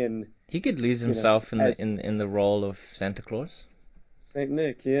 subbing in, he could lose you know, himself in the as in the role of Santa Claus. Saint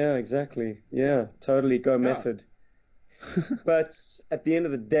Nick. Yeah, exactly. Yeah, totally go Yeah. method. But at the end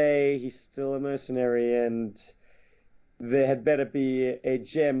of the day, he's still a mercenary, and there had better be a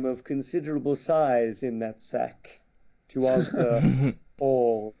gem of considerable size in that sack to answer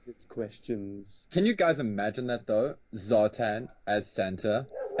all its questions. Can you guys imagine that though? Zartan as Santa,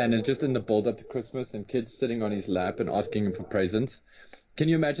 and it's just in the build up to Christmas, and kids sitting on his lap and asking him for presents. Can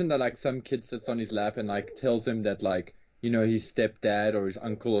you imagine that like some kid sits on his lap and like tells him that like his stepdad or his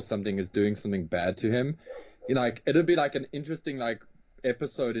uncle or something is doing something bad to him? Like it'd be like an interesting like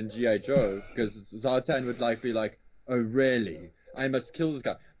episode in G.I. Joe because Zartan would like be like, oh really? I must kill this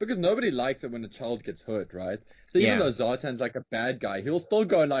guy. Because nobody likes it when a child gets hurt, right? So even Yeah. though Zartan's like a bad guy, he'll still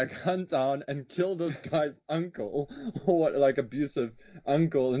go like hunt down and kill this guy's uncle or what, like abusive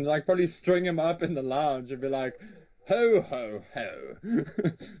uncle, and like probably string him up in the lounge and be like, ho ho ho,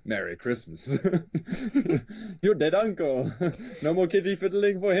 Merry Christmas, your dead uncle, no more kitty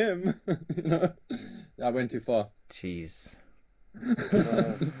fiddling for him. You know, I went too far. Jeez.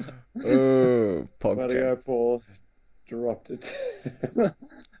 Uh, Oh, Way to podcast. go, Paul. Dropped it.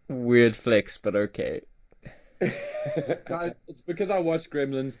 Weird flex, but okay. Guys, it's because I watched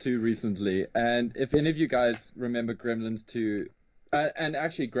Gremlins 2 recently, and if any of you guys remember Gremlins 2, and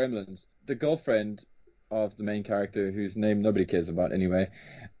actually Gremlins, the girlfriend of the main character, whose name nobody cares about anyway,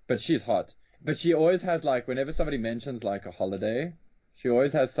 but she's hot. But she always has, like, whenever somebody mentions like a holiday, she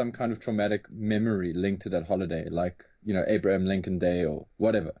always has some kind of traumatic memory linked to that holiday, like, you know, Abraham Lincoln Day or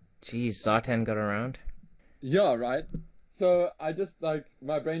whatever. Jeez, Zartan got around. Yeah, right. So I just like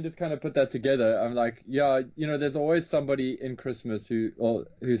my brain just kind of put that together. I'm like, yeah, you know, there's always somebody in Christmas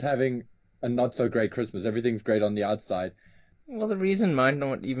who's having a not so great Christmas. Everything's great on the outside. Well, the reason might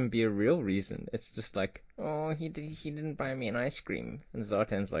not even be a real reason. It's just like, oh, he didn't buy me an ice cream. And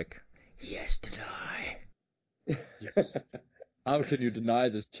Zartan's like, he has to die. Yes. How can you deny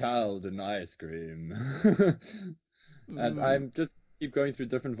this child an ice cream? And Mm. I'm just keep going through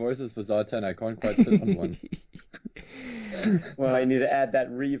different voices for Zartan. I can't quite sit on one. Well, you need to add that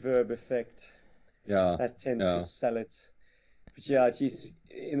reverb effect. Yeah, That tends to yeah. sell it. But yeah, geez,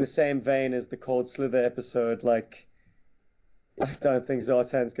 in the same vein as the Cold Slither episode, like, I don't think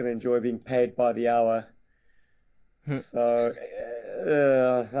Zartan's going to enjoy being paid by the hour. So,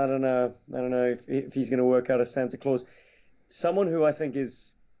 I don't know. I don't know if he's going to work out as Santa Claus. Someone who I think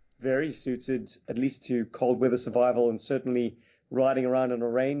is very suited, at least to cold weather survival and certainly riding around in a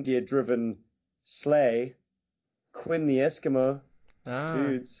reindeer-driven sleigh, Quinn the Eskimo, Ah,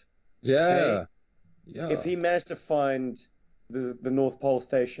 dudes. Hey, Yeah, if yeah. he managed to find the North Pole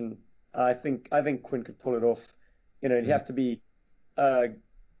station, I think Quinn could pull it off. You know, he'd Mm. have to be uh,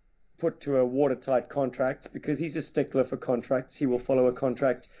 put to a watertight contract because he's a stickler for contracts. He will follow a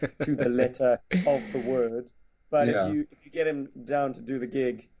contract to the letter of the word. But if Yeah. you get him down to do the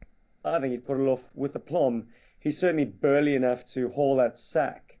gig, I think he'd put it off with aplomb. He's certainly burly enough to haul that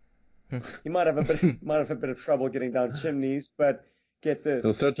sack. He might have a bit of trouble getting down chimneys, but get He'll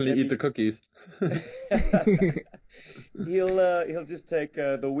this, certainly eat the maybe cookies. he'll just take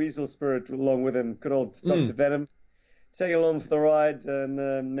the weasel spirit along with him. Good old Dr. Mm. Venom. Take it along for the ride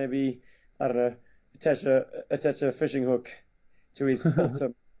and maybe, I don't know, attach a fishing hook to his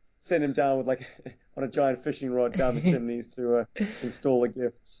bottom. Send him down with like on a giant fishing rod down the chimneys to install the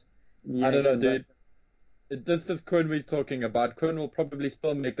gifts. I Yeah, don't get know, him back. dude. This is Quinn we're talking about. Quinn will probably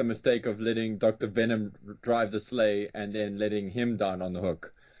still make the mistake of letting Dr. Venom drive the sleigh and then letting him down on the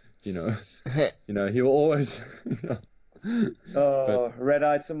hook. You know, he will always. But Oh, red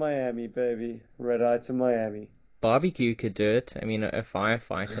eye to Miami, baby. Red eye to Miami. barbecue could do it. I mean, a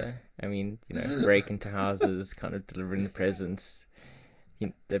firefighter. I mean, break into houses, kind of delivering the presents.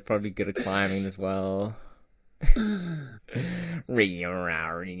 They're probably good at climbing as well.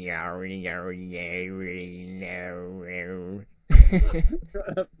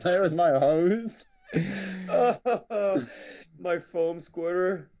 play with my hose. Oh, my foam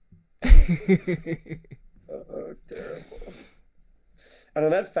squirter. Oh, terrible. And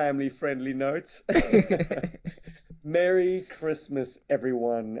on that family-friendly note, Merry Christmas,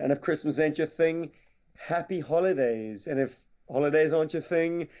 everyone. And if Christmas ain't your thing, happy holidays. And if holidays aren't your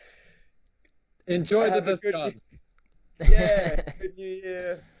thing, Enjoy the have a good discounts. yeah, good New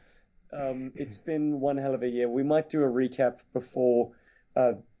Year. It's been one hell of a year. We might do a recap before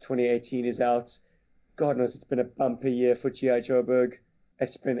 2018 is out. God knows it's been a bumper year for G.I. Joburg.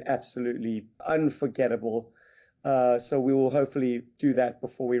 It's been absolutely unforgettable. So we will hopefully do that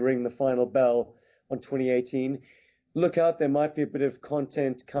before we ring the final bell on 2018. Look out, there might be a bit of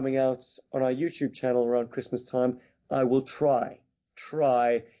content coming out on our YouTube channel around Christmas time. I will try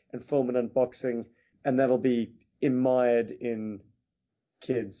and film an unboxing, and that'll be mired in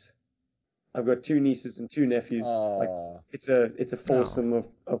kids. I've got two nieces and two nephews. Like Oh, it's a Oh. foursome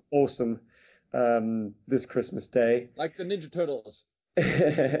of awesome this Christmas Day. like the Ninja Turtles.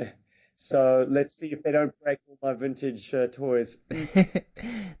 So let's see if they don't break all my vintage toys.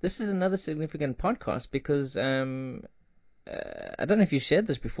 This is another significant podcast because I don't know if you shared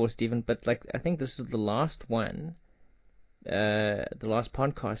this before, Stephen, but like I think this is the last one, the last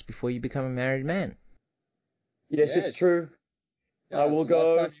podcast before you become a married man. Yes, it's Yes. true. I Yeah, it's will the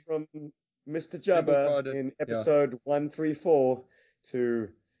last go time from Mr. you Jabba recorded. in Yeah. episode 134 to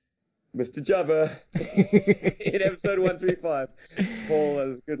Mr. Jabba in episode 135. Paul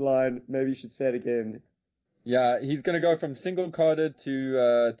has a good line. Maybe you should say it again. Yeah, he's gonna go from single carded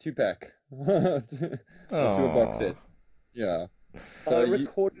to two pack or to a box Oh, set. Yeah. I So you,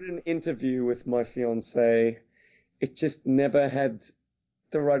 recorded an interview with my fiance. It just never had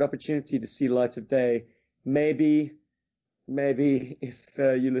the right opportunity to see light of day. Maybe, maybe if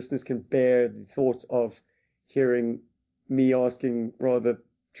you listeners can bear the thought of hearing me asking rather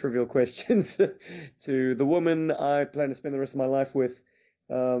trivial questions to the woman I plan to spend the rest of my life with,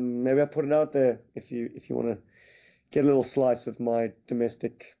 maybe I'll put it out there if you want to get a little slice of my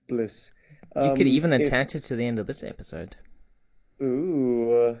domestic bliss. you could even If attach it to the end of this episode.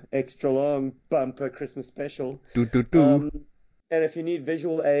 Ooh, extra long bumper Christmas special. Do do do. Um, and if you need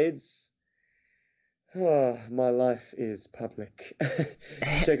visual aids, my life is public.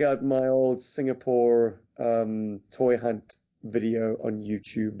 Check out my old Singapore toy hunt video on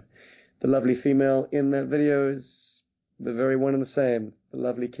YouTube. The lovely female in that video is the very one and the same, the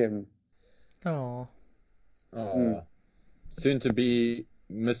lovely Kim. Oh, Hmm. oh, soon to be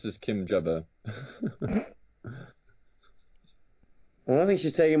Mrs. Kim Jabba. I don't think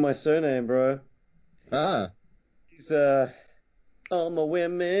she's taking my surname, bro. Ah, She's all my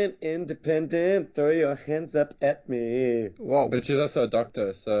women independent. Throw your hands up at me. whoa! but she's also a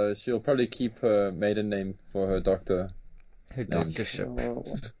doctor, so she'll probably keep her maiden name for her doctor Her name. doctorship.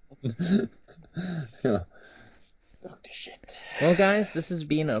 Oh, Yeah. Dr. Shit. Well, guys, this has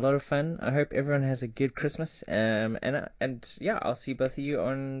been a lot of fun. I hope everyone has a good Christmas. And yeah, I'll see both of you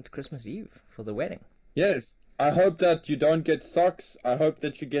on Christmas Eve for the wedding. Yes. I hope that you don't get socks. I hope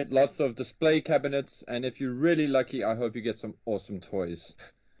that you get lots of display cabinets, and if you're really lucky, I hope you get some awesome toys.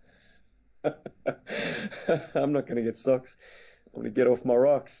 I'm not gonna get socks. I'm gonna get off my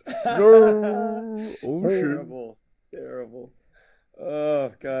rocks. No. Oh shit. Terrible. Terrible.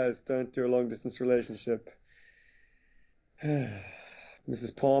 Oh, guys, don't do a long distance relationship.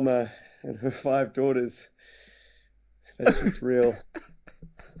 Mrs. Palmer and her 5 daughters. That shit's real.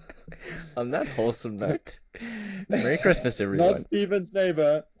 On that wholesome note, Merry Christmas, Not everyone. Steven's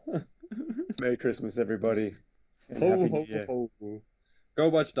neighbor. Merry Christmas, everybody, and Ho, Happy New ho, Year. ho. Go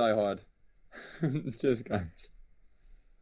watch Die Hard. Cheers, guys.